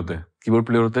बेस प्लेयर होता है, कीबोर्ड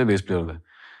प्लेयर होता है, बेस प्लेयर होता है,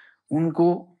 उनको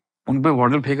उन पे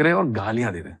वाटर फेंक रहे हैं और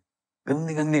गालियां दे रहे हैं,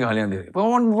 गंदी गंदी गालियां दे रहे हैं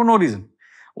फॉर नो रीजन।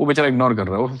 वो बेचारा इग्नोर कर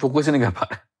रहा है, वो फोकस ही नहीं कर पा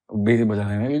रहा है बेस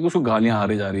बजाने में क्योंकि उसको गालियां आ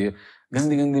रही जा रही है,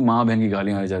 गंदी गंदी माँ बहन की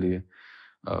गालियां आ जा रही है,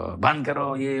 बंद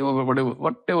करो ये वो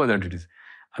what ever that it is.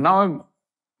 Now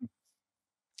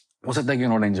हो सकता है कि you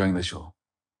not enjoying the show,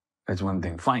 that's one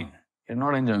thing, fine, you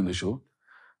not enjoying the show,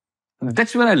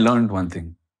 that's when I learned one thing,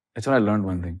 that's when I learned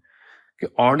one thing कि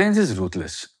audience is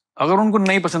ruthless. अगर उनको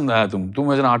नहीं पसंद आया,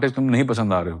 तुम एज एन आर्टिस्ट तुम नहीं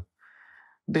पसंद आ रहे हो,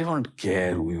 they won't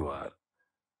care who you are,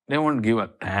 they won't give a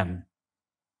damn,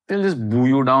 they'll just boo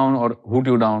you down or hoot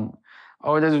you down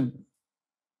or just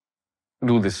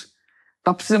do this।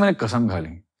 तब से मैंने कसम खा ली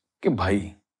कि भाई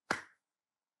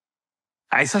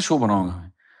ऐसा शो बनाऊंगा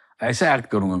मैं, ऐसा एक्ट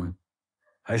करूंगा मैं,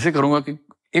 ऐसे करूंगा कि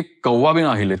एक कौवा भी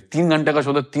ना हिले। 3 घंटे का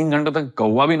शो था, 3 घंटे तक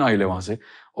कौवा भी ना हिले वहां से,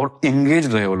 और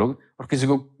एंगेज रहे वो लोग और किसी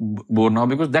को बोर ना हो,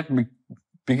 because that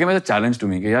became as a challenge to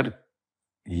me कि यार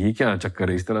ये क्या चक्कर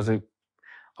है इस तरह से।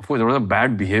 Of course there was a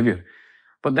bad behaviour,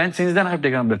 but then since then I have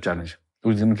taken up that challenge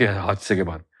उस दिन के हादसे के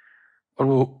बाद, और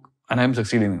वो and I am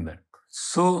succeeding in that.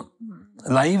 So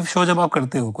live show जब आप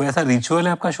करते हो, कोई ऐसा रिचुअल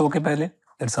है आपका शो के पहले,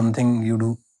 दैट समथिंग यू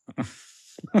डू?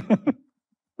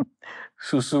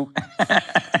 सुसु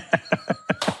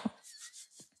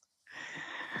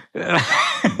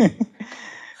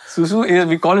सुसु is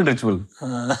we call it ritual।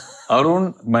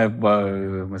 Arun my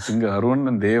singer Arun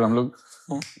and देव, हम लोग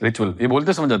रिचुअल ये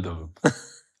बोलते समझ जाते हो।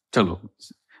 चलो,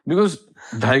 बिकॉज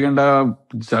 2.5 घंटा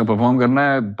परफॉर्म करना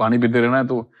है, पानी पीते रहना है,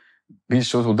 तो बीच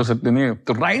शो उतर सकते नहीं है,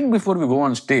 तो right before we go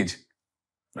on stage,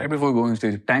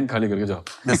 tank खाली करके जाओ।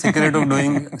 The secret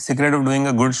of doing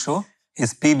a good show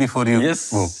is pee before you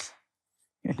go.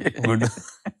 Good.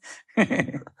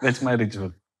 That's my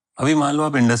ritual। अभी मान लो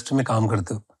आप इंडस्ट्री में काम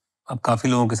करते हो, आप काफी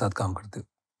लोगों के साथ काम करते हो,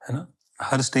 है ना,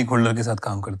 हर स्टेक होल्डर के साथ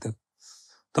काम करते हो,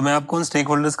 तो मैं आपको उन स्टेक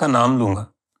होल्डर्स का नाम लूंगा,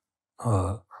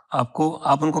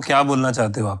 आप उनको क्या बोलना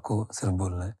चाहते हो, आपको सिर्फ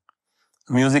बोलना है।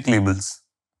 Music labels,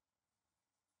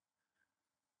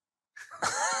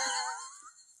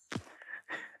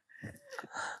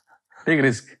 take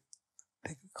risk.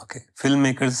 Okay, film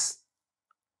makers,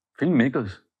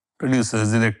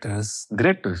 producers,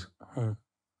 directors,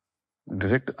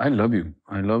 Director, I love you.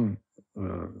 I love.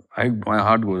 My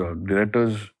heart goes out.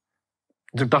 Directors,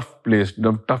 it's a tough place.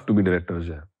 Tough to be directors.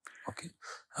 Yeah. Okay.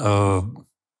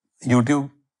 YouTube.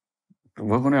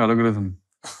 Work on algorithm.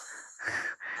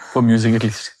 For music at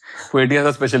least. For ATS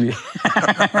especially.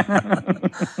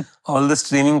 All the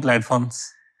streaming platforms.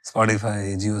 Spotify,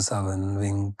 JioSaavn,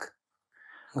 Wink,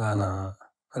 Gaana,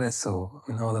 Resso,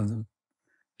 all of them.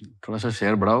 थोड़ा सा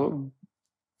share बढ़ाओ।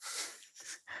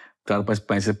 4-5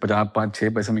 पैसे, 5-6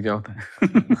 पैसे में क्या होता है?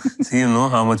 So you know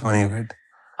how much money you get?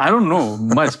 I don't know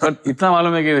much, but इतना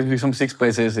मालूम है कि some 6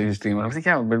 पैसे से स्ट्रीम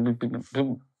क्या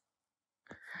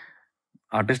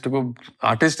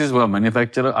artist is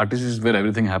manufacturer, artist is where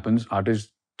everything happens, artist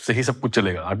से ही सब कुछ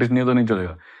चलेगा, आर्टिस्ट नहीं है तो नहीं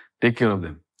चलेगा। Take care of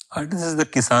them. Artist is the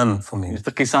किसान फॉर मी। इज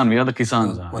द किसान, वी आर द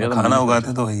किसान। खाना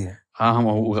उगाते तो वही है। हाँ, हम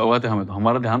उगाते, हमें तो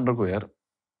हमारा ध्यान रखो यार।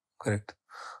 Correct.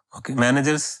 Okay,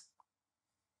 managers.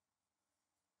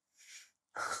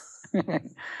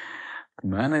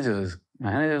 Managers,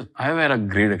 I've had a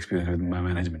great experience with my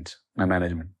management.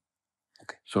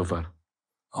 Okay. So far.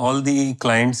 All the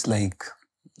clients like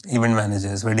event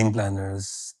managers, wedding planners,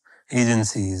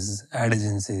 agencies, ad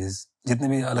agencies, जितने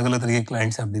भी अलग-अलग तरह के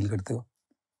clients आप डील करते हो।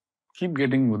 Keep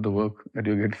getting with the work that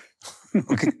you're getting.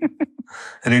 Okay.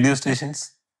 Radio stations.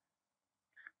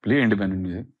 Play independent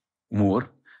music more.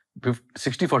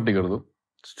 60-40 कर दो,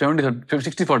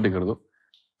 60-40 कर दो.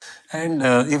 And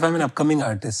if I'm an upcoming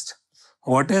artist,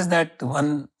 what is that one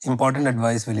important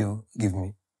advice will you give me?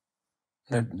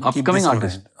 That upcoming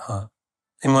artist? हाँ,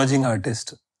 emerging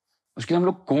artist. उसके हम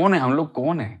लोग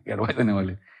कौन है एडवाइस देने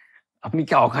वाले? अपनी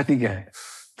क्या औकात ही क्या है?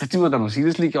 सच्ची बता रहा हूँ,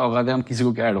 सीरियसली क्या औकात है, हम किसी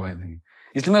को क्या एडवाइस देंगे?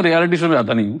 इसलिए मैं रियलिटी शो में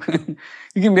आता नहीं हूँ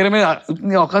क्योंकि मेरे में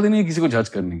उतनी औकात ही नहीं है किसी को जज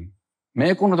करने की।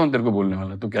 मैं कौन होता हूँ तेरे को बोलने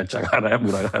वाला, तू क्या अच्छा गा रहा है,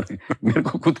 बुरा गा रहा है? मेरे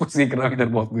को खुद को सीख रहा है इधर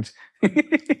बहुत कुछ।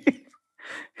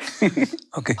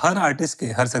 ओके, हर आर्टिस्ट के,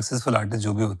 हर सक्सेसफुल आर्टिस्ट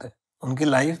जो भी होता है, उनकी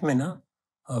लाइफ में ना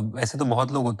ऐसे तो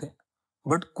बहुत लोग होते हैं,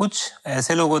 बट कुछ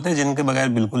ऐसे लोग होते हैं जिनके बगैर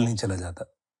बिल्कुल नहीं चला जाता।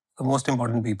 The most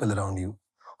important people around you,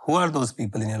 who are those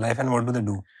people in your life and what do they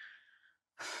do?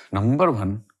 Number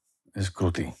 1 is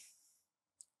Kruti.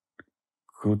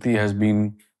 Kruti has been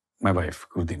my wife.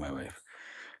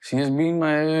 She has been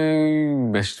my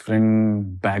best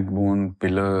friend, backbone,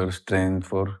 pillar, strength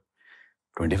for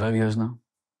 25 years now.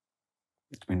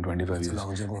 It's been 25 years.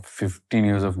 15 15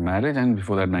 years of marriage, and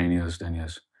before that 9 years, 10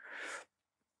 years.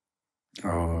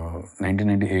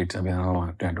 1998. I've been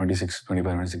around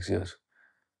 26 years.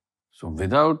 So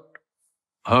without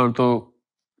her, तो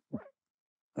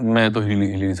मैं तो हिल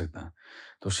ही नहीं सकता.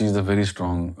 So she's a very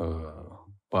strong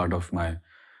part of my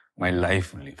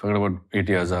life only. Forget about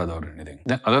A.T. Azaad or anything.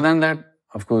 Then, other than that,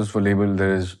 of course, for label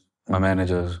there is my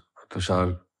managers,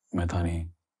 Tushar Mehthani,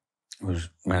 who's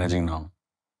managing now.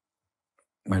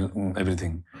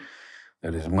 Everything.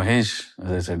 There is Mahesh,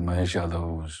 as I said, Mahesh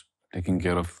Yadav, who's taking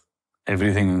care of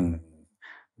everything,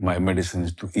 my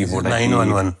medicines to eat what I eat.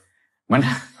 911. My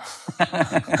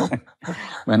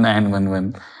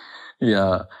 911.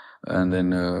 Yeah. And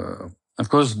then, of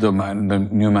course, the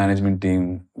new management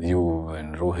team, you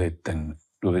and Rohit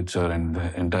sir and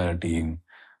the entire team,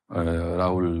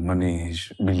 Rahul,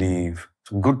 Manish, Believe,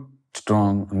 it's a good,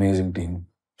 strong, amazing team,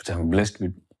 which I'm blessed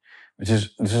with. This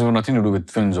has nothing to do with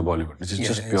films or Bollywood. This is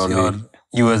just purely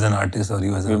you as an artist or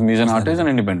you as a... Me as an artist and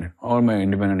independent. All my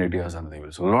independent ideas are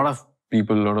there. So a lot of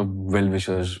people, a lot of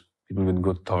well-wishers, people with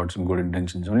good thoughts and good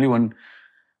intentions. Only one,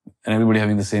 and everybody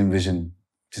having the same vision,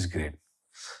 which is great.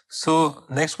 So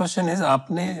next question is,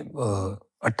 आपने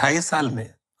 28 साल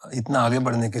में इतना आगे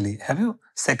बढ़ने के लिए, have you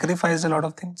sacrificed a lot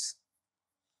of things?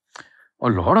 A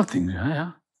lot of things,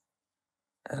 yeah.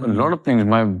 A lot of things.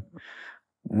 My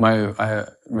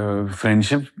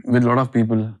friendship with a lot of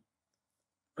people,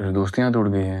 मेरी दोस्तियां टूट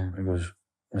गई हैं because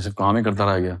मैं सिर्फ काम ही करता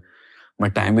रह गया. My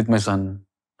time with my son,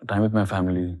 time with my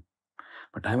family,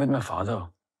 my time with my father,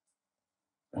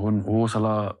 वो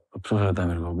साला अफसोस रहता है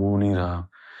मेरे को, वो नहीं रहा.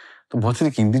 तो बहुत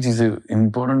सारी कीमती चीजें,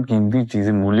 इम्पोर्टेंट कीमती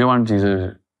चीजें, मूल्यवान चीजें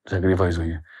सेक्रीफाइस हुई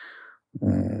है.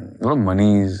 lot of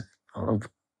monies, lot of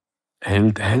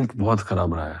health बहुत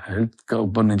खराब रहा है. हेल्थ का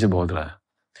ऊपर नीचे बहुत रहा है.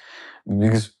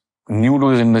 Because new to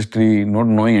this industry, not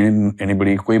knowing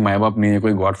anybody, कोई माँ बाप नहीं है,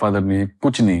 कोई godfather नहीं है,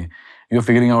 कुछ नहीं है. You're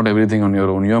figuring out everything on your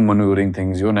own. You're maneuvering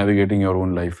things. You're navigating your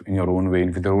own life in your own way,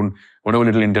 with your own whatever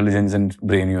little intelligence and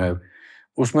brain you have.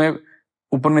 उसमें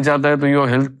ऊपर नीचे आता है तो your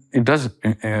health, it does,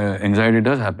 anxiety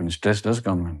does happen, stress does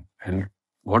come, and health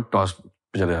बहुत toss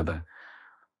पे चले जाता है.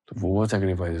 तो वो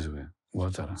sacrifices हुए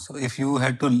बहुत सारा. So if you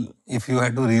had to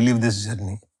relive this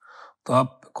journey, तो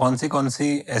आप कौन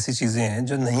सी ऐसी चीजें हैं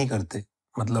जो नहीं करते?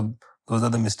 मतलब those are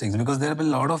the mistakes, because there are a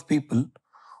lot of people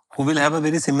who will have a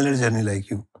very similar journey like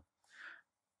you.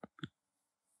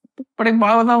 पर एक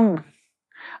बात बताऊं,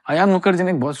 आयान मुखर्जी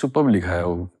ने बहुत सुपर्ब लिखा है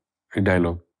वो एक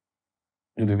डायलॉग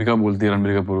जो दीपिका बोलती है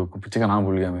रणबीर कपूर को, पीछे का नाम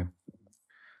भूल गया मैं,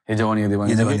 ये जवानी है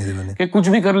दीवानी, कि कुछ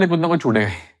भी कर ले कुछ ना कुछ छूटेगा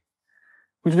ही,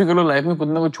 कुछ भी कर लो लाइफ में कुछ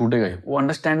ना कुछ छूटेगा ही. वो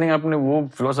अंडरस्टैंडिंग आपने वो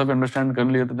फिलोसफी अंडरस्टैंड कर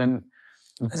लिया तो देन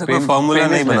ऐसा कोई फॉर्मूला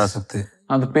नहीं बना सकते.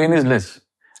 हाँ, द पेन इज लेस.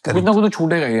 कुछ ना कुछ तो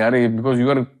छूटेगा ही यार, because you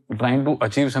are trying to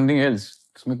achieve something else.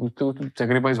 इसमें कुछ तो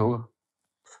सैक्रिफाइस होगा.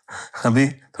 अभी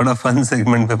थोड़ा फन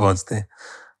सेगमेंट पे पहुंचते हैं.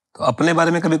 तो अपने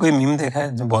बारे में कभी कोई मीम देखा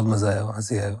है जो बहुत मजा आया हो,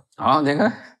 हंसी आया हो? हाँ, देखा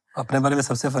है. अपने बारे में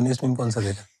सबसे फनीस्ट मीम कौन सा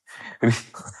देखा?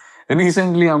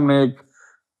 रिसेंटली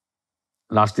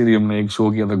लास्ट ईयर हमने एक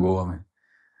शो किया था गोवा में,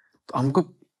 तो हमको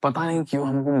पता नहीं क्यों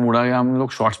हमको मुड़ा गया, हम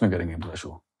लोग शॉर्ट्स में करेंगे पूरा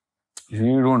show.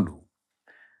 You don't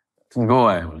do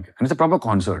Goa है बोल के, and it's a proper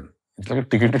concert, it's like a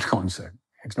ticketed concert,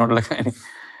 it's not like any,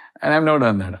 and I have never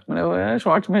done that. मैंने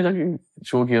शॉर्ट्स में जाके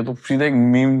शो किया तो सीधा एक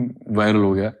मीम वायरल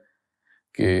हो गया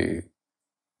कि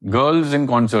गर्ल्स इन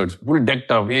कॉन्सर्ट्स पूरी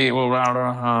डेक्ड अप, ये वो,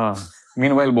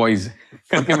 मीनवाइल बॉयज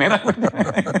करके मेरा.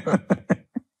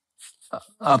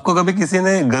 आपको कभी किसी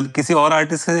ने किसी और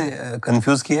आर्टिस्ट से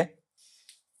कंफ्यूज किया?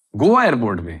 गोवा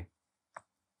एयरपोर्ट पे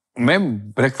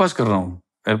मैं ब्रेकफास्ट कर रहा हूँ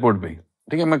एयरपोर्ट पे,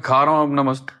 ठीक है, मैं खा रहा हूँ अपना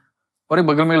मस्त, और एक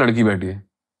बगल में लड़की बैठी है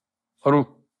और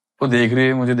वो देख रही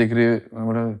है, मुझे देख रही है, मैं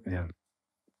बोला यार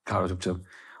खा रहा चुपचाप.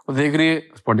 वो देख रही है,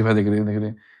 स्पॉटिफाई देख रही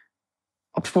है,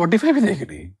 अब स्पॉटिफाई भी देख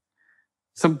रही है,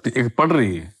 सब पढ़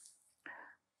रही है.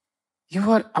 You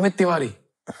are Amit Tiwari.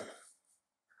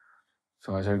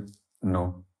 So I said,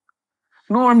 no,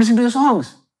 I'm listening to your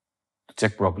songs.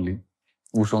 Check properly.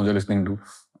 Whose songs are you listening to?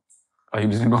 Are you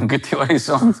listening to Ankit Tiwari's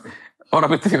songs or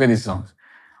Amit Trivedi's songs?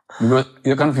 Because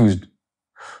you're confused.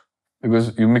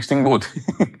 Because you're mixing both.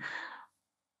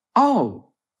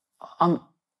 Oh,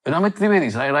 Amit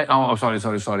Trivedi's, right? Oh, sorry.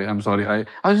 I'm sorry.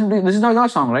 This is not your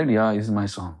song, right? Yeah, this is my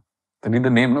song. I need the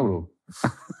name, no, bro.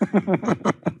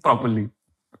 Properly.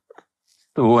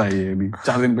 तो वो है ये अभी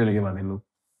 4 दिन पहले के बाद ये लोग.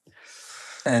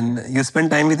 And you spend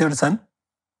time with your son?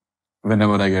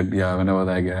 Whenever I get, I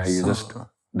just,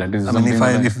 that is. I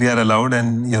mean, if we are allowed and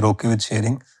you're okay with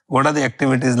sharing, what are the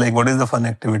activities like? What is the fun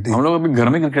activity? हम लोग अभी घर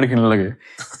में cricket खेलने लगे.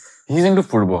 He's into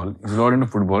football. He's a lot into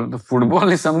football. The football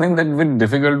is something that very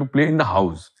difficult to play in the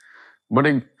house. But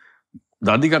एक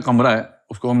दादी का कमरा है,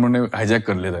 उसको हमने हाईजैक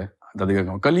कर लेता है. दादी का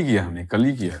काम कल ही किया हमने, कल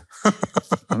ही किया।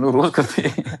 हम लोग रोज करते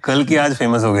हैं। कल की आज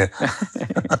फेमस हो गए।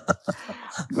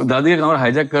 दादी का कमरा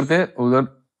हाईजैक करते, उधर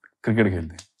क्रिकेट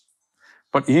खेलते।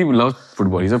 But he loves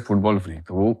football, is a football free.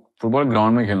 तो वो फुटबॉल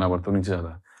ग्राउंड में खेलना पड़ता है, नीचे ज्यादा।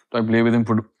 तो I play with him,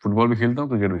 football भी खेलता हूँ,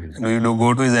 क्रिकेट भी खेलता हूँ। Do you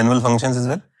go to his annual functions as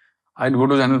well? I go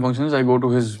to his annual functions, I go to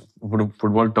his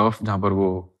football turf, जहाँ पर वो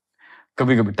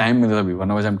कभी कभी टाइम मिलता भी,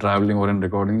 वरना I'm traveling or in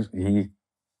recordings, he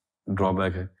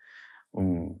drawback है।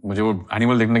 मुझे वो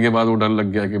एनिमल देखने के बाद वो डर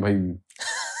लग गया कि भाई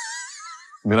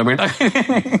मेरा बेटा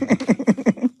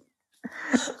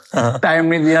टाइम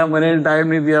नहीं दिया, मैंने टाइम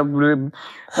नहीं दिया।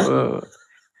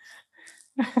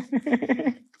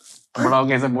 बड़ा हो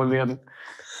कैसे बोल दिया तू।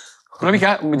 अभी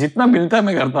क्या, जितना मिलता है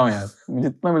मैं करता हूँ यार,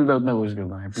 जितना मिलता है उतना कोशिश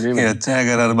करता हूँ। ये अच्छा है,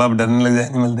 अगर अरबाब डरने लग जाए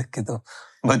एनिमल देख के तो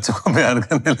बच्चों को प्यार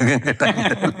करने लगेंगे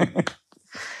time.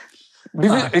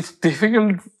 It's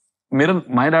difficult.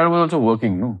 My dad was also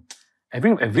working, no?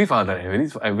 Every father,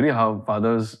 every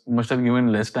fathers must have given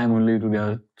less time only to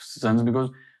their sons because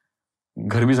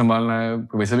घर भी संभालना है,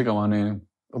 वैसे भी कमाने हैं,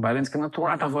 तो बैलेंस करना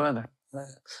थोड़ा टफ हो जाता है।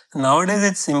 Nowadays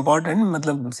it's important.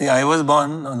 मतलब, see, I was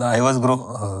born, I was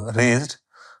raised.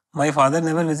 My father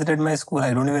never visited my school.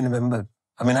 I don't even remember.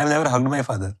 I mean, I've never hugged my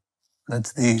father.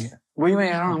 That's the. वही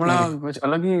मैं यार, हमारा कुछ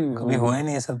अलग ही कभी हुआ ही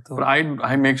नहीं ये सब तो. But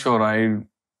I make sure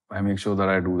I make sure that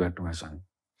I do that to my son.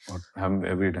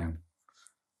 Every time.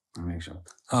 I make sure.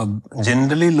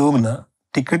 Generally लोग ना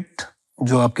टिकट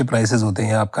जो आपके प्राइसेस होते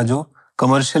हैं या आपका जो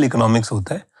कमर्शियल इकोनॉमिक्स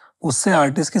होता है उससे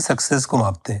आर्टिस्ट की सक्सेस को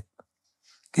मापते हैं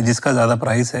कि जिसका ज्यादा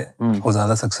प्राइस है वो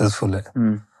ज्यादा सक्सेसफुल है.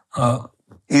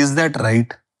 Is that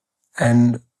right?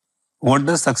 And what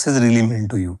does success really mean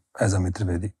to you as Amit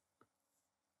Trivedi?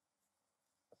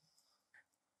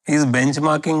 Is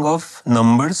benchmarking of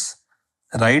numbers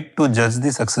right to judge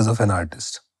the success of an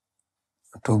artist,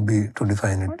 to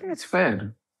define it? I think it's fair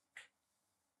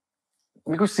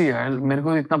because see, मेरे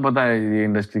को इतना पता है ये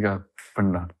industry का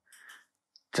फंडा,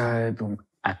 चाहे तुम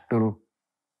एक्टर हो,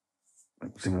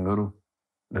 सिंगर हो,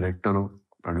 डायरेक्टर हो,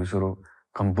 प्रोड्यूसर हो,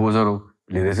 कंपोजर हो,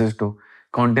 लिरिसिस्ट हो,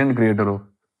 कंटेंट क्रिएटर हो,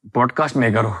 पॉडकास्ट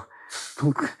मेकर हो,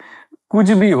 तुम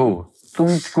कुछ भी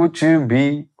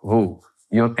हो,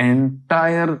 your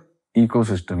entire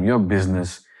ecosystem, your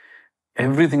business,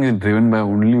 everything is driven by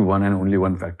only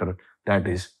one factor, that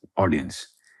is audience.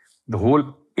 The whole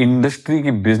industry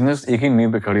की business एक ही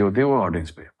नींव पे खड़ी होती है, वो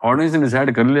audience पे. Audience ने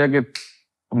decide कर लिया कि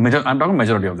I'm talking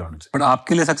majority of the audience. But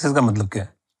आपके लिए success का मतलब क्या है?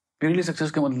 मेरे लिए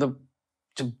success का मतलब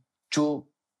जो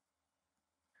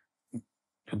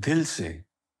दिल से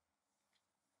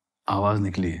आवाज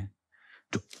निकली है,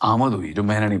 जो आमद हुई, जो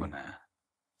मैंने नहीं बनाया,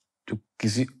 जो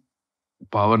किसी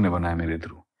पावर ने बनाया मेरे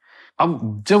थ्रू.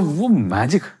 अब जब वो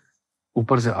मैजिक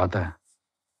ऊपर से आता है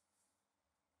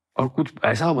और कुछ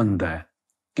ऐसा बनता है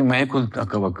कि मैं खुद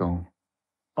अक्का बक्का हूं,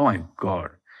 oh my God,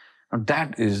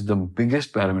 that is the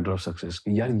biggest parameter of success.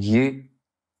 कि यार ये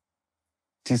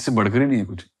चीज से बढ़कर ही नहीं है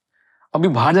कुछ. अभी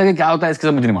बाहर जाके क्या होता है इसके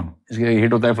साथ मुझे नहीं मालूम. इसके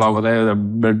हिट होता है, फ्लॉप होता है,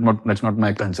 that's not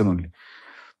my concern only.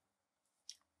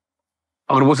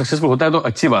 अगर वो सक्सेसफुल होता है तो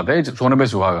अच्छी बात है, सोने पे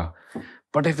सुहागा.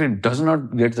 But if it does not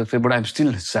get success, but I'm still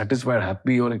satisfied,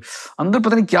 happy, और अंदर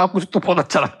पता नहीं क्या कुछ तो बहुत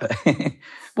अच्छा लगता है.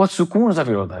 बहुत सुकून सा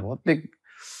फील होता है, बहुत एक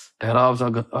ठहराव सा,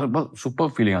 बहुत सुपर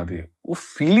फीलिंग आती है. वो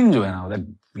फीलिंग जो है ना,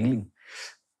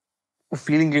 वो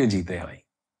फीलिंग के लिए जीते हैं भाई,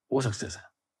 वो सक्सेस है.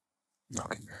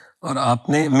 Okay. और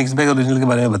आपने मिक्स बैग ओरिजिनल के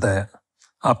बारे में बताया.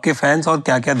 आपके फैंस और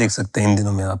क्या क्या देख सकते हैं इन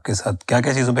दिनों में आपके साथ? क्या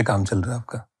क्या चीजों पे काम चल रहा है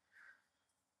आपका?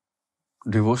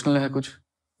 डिवोशनल है कुछ,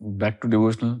 back to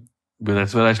devotional.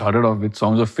 That's where I started off with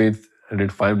songs of faith. I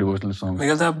did 5 devotional songs. मैं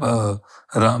कहता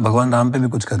आप भगवान राम पे भी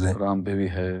कुछ कर रहे हैं. राम पे भी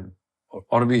है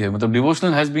और भी है. मतलब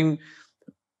devotional has been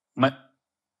my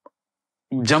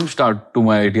jump start to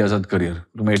my AT Azaad career,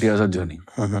 to my AT Azaad journey.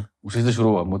 उसी से शुरू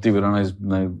हुआ. मोती वीराना is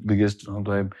my biggest song.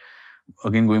 So I'm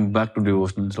again going back to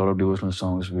devotional. A lot of devotional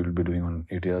songs we will be doing on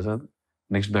AT Azaad.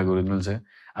 Next bag originals है.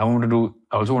 I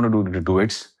also want to do the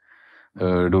duets.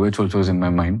 Duets also is in my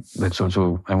mind. That's also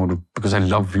I want to, because I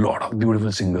love lot of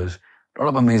beautiful singers, lot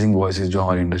of amazing voices जो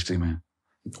हमारी industry में है.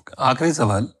 आखिरी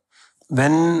सवाल,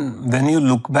 when you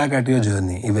look back at your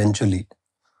journey eventually,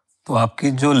 तो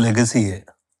आपकी जो legacy है,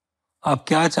 आप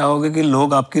क्या चाहोगे कि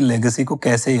लोग आपकी लेगेसी को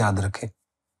कैसे याद रखें?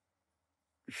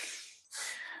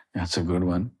 That's a good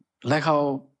one. Like how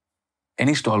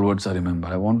any stalwarts I remember.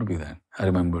 I want to be that.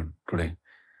 I remembered today.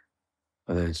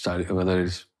 Whether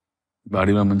it's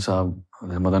बाड़ी रमन साहब,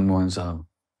 मदन मोहन साहब,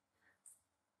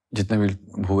 जितने भी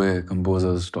हुए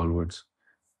कंपोजर्स, स्टॉलवर्ड्स,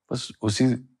 बस उसी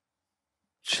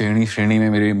श्रेणी में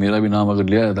मेरा भी नाम अगर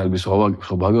लिया जाता है,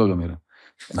 सौभाग्य होगा मेरा.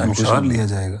 I'm sure लिया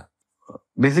जाएगा.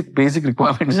 बेसिक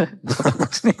रिक्वायरमेंट्स है,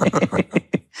 कुछ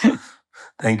नहीं.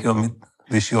 Thank you Amit.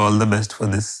 Wish you all the best for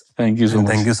this. Thank you so much.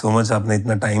 Thank you so much, आपने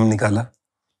इतना टाइम निकाला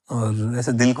और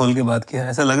ऐसे दिल खोल के बात किया।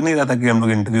 ऐसा लग नहीं रहा था कि हम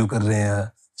लोग इंटरव्यू कर रहे हैं या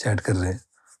चैट कर रहे हैं।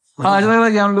 हाँ, ऐसा लग रहा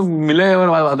है कि हम लोग मिले और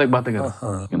बातें कर रहे हैं।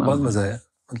 हाँ, बहुत मजा आया,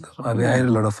 मतलब I had a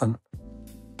lot of fun.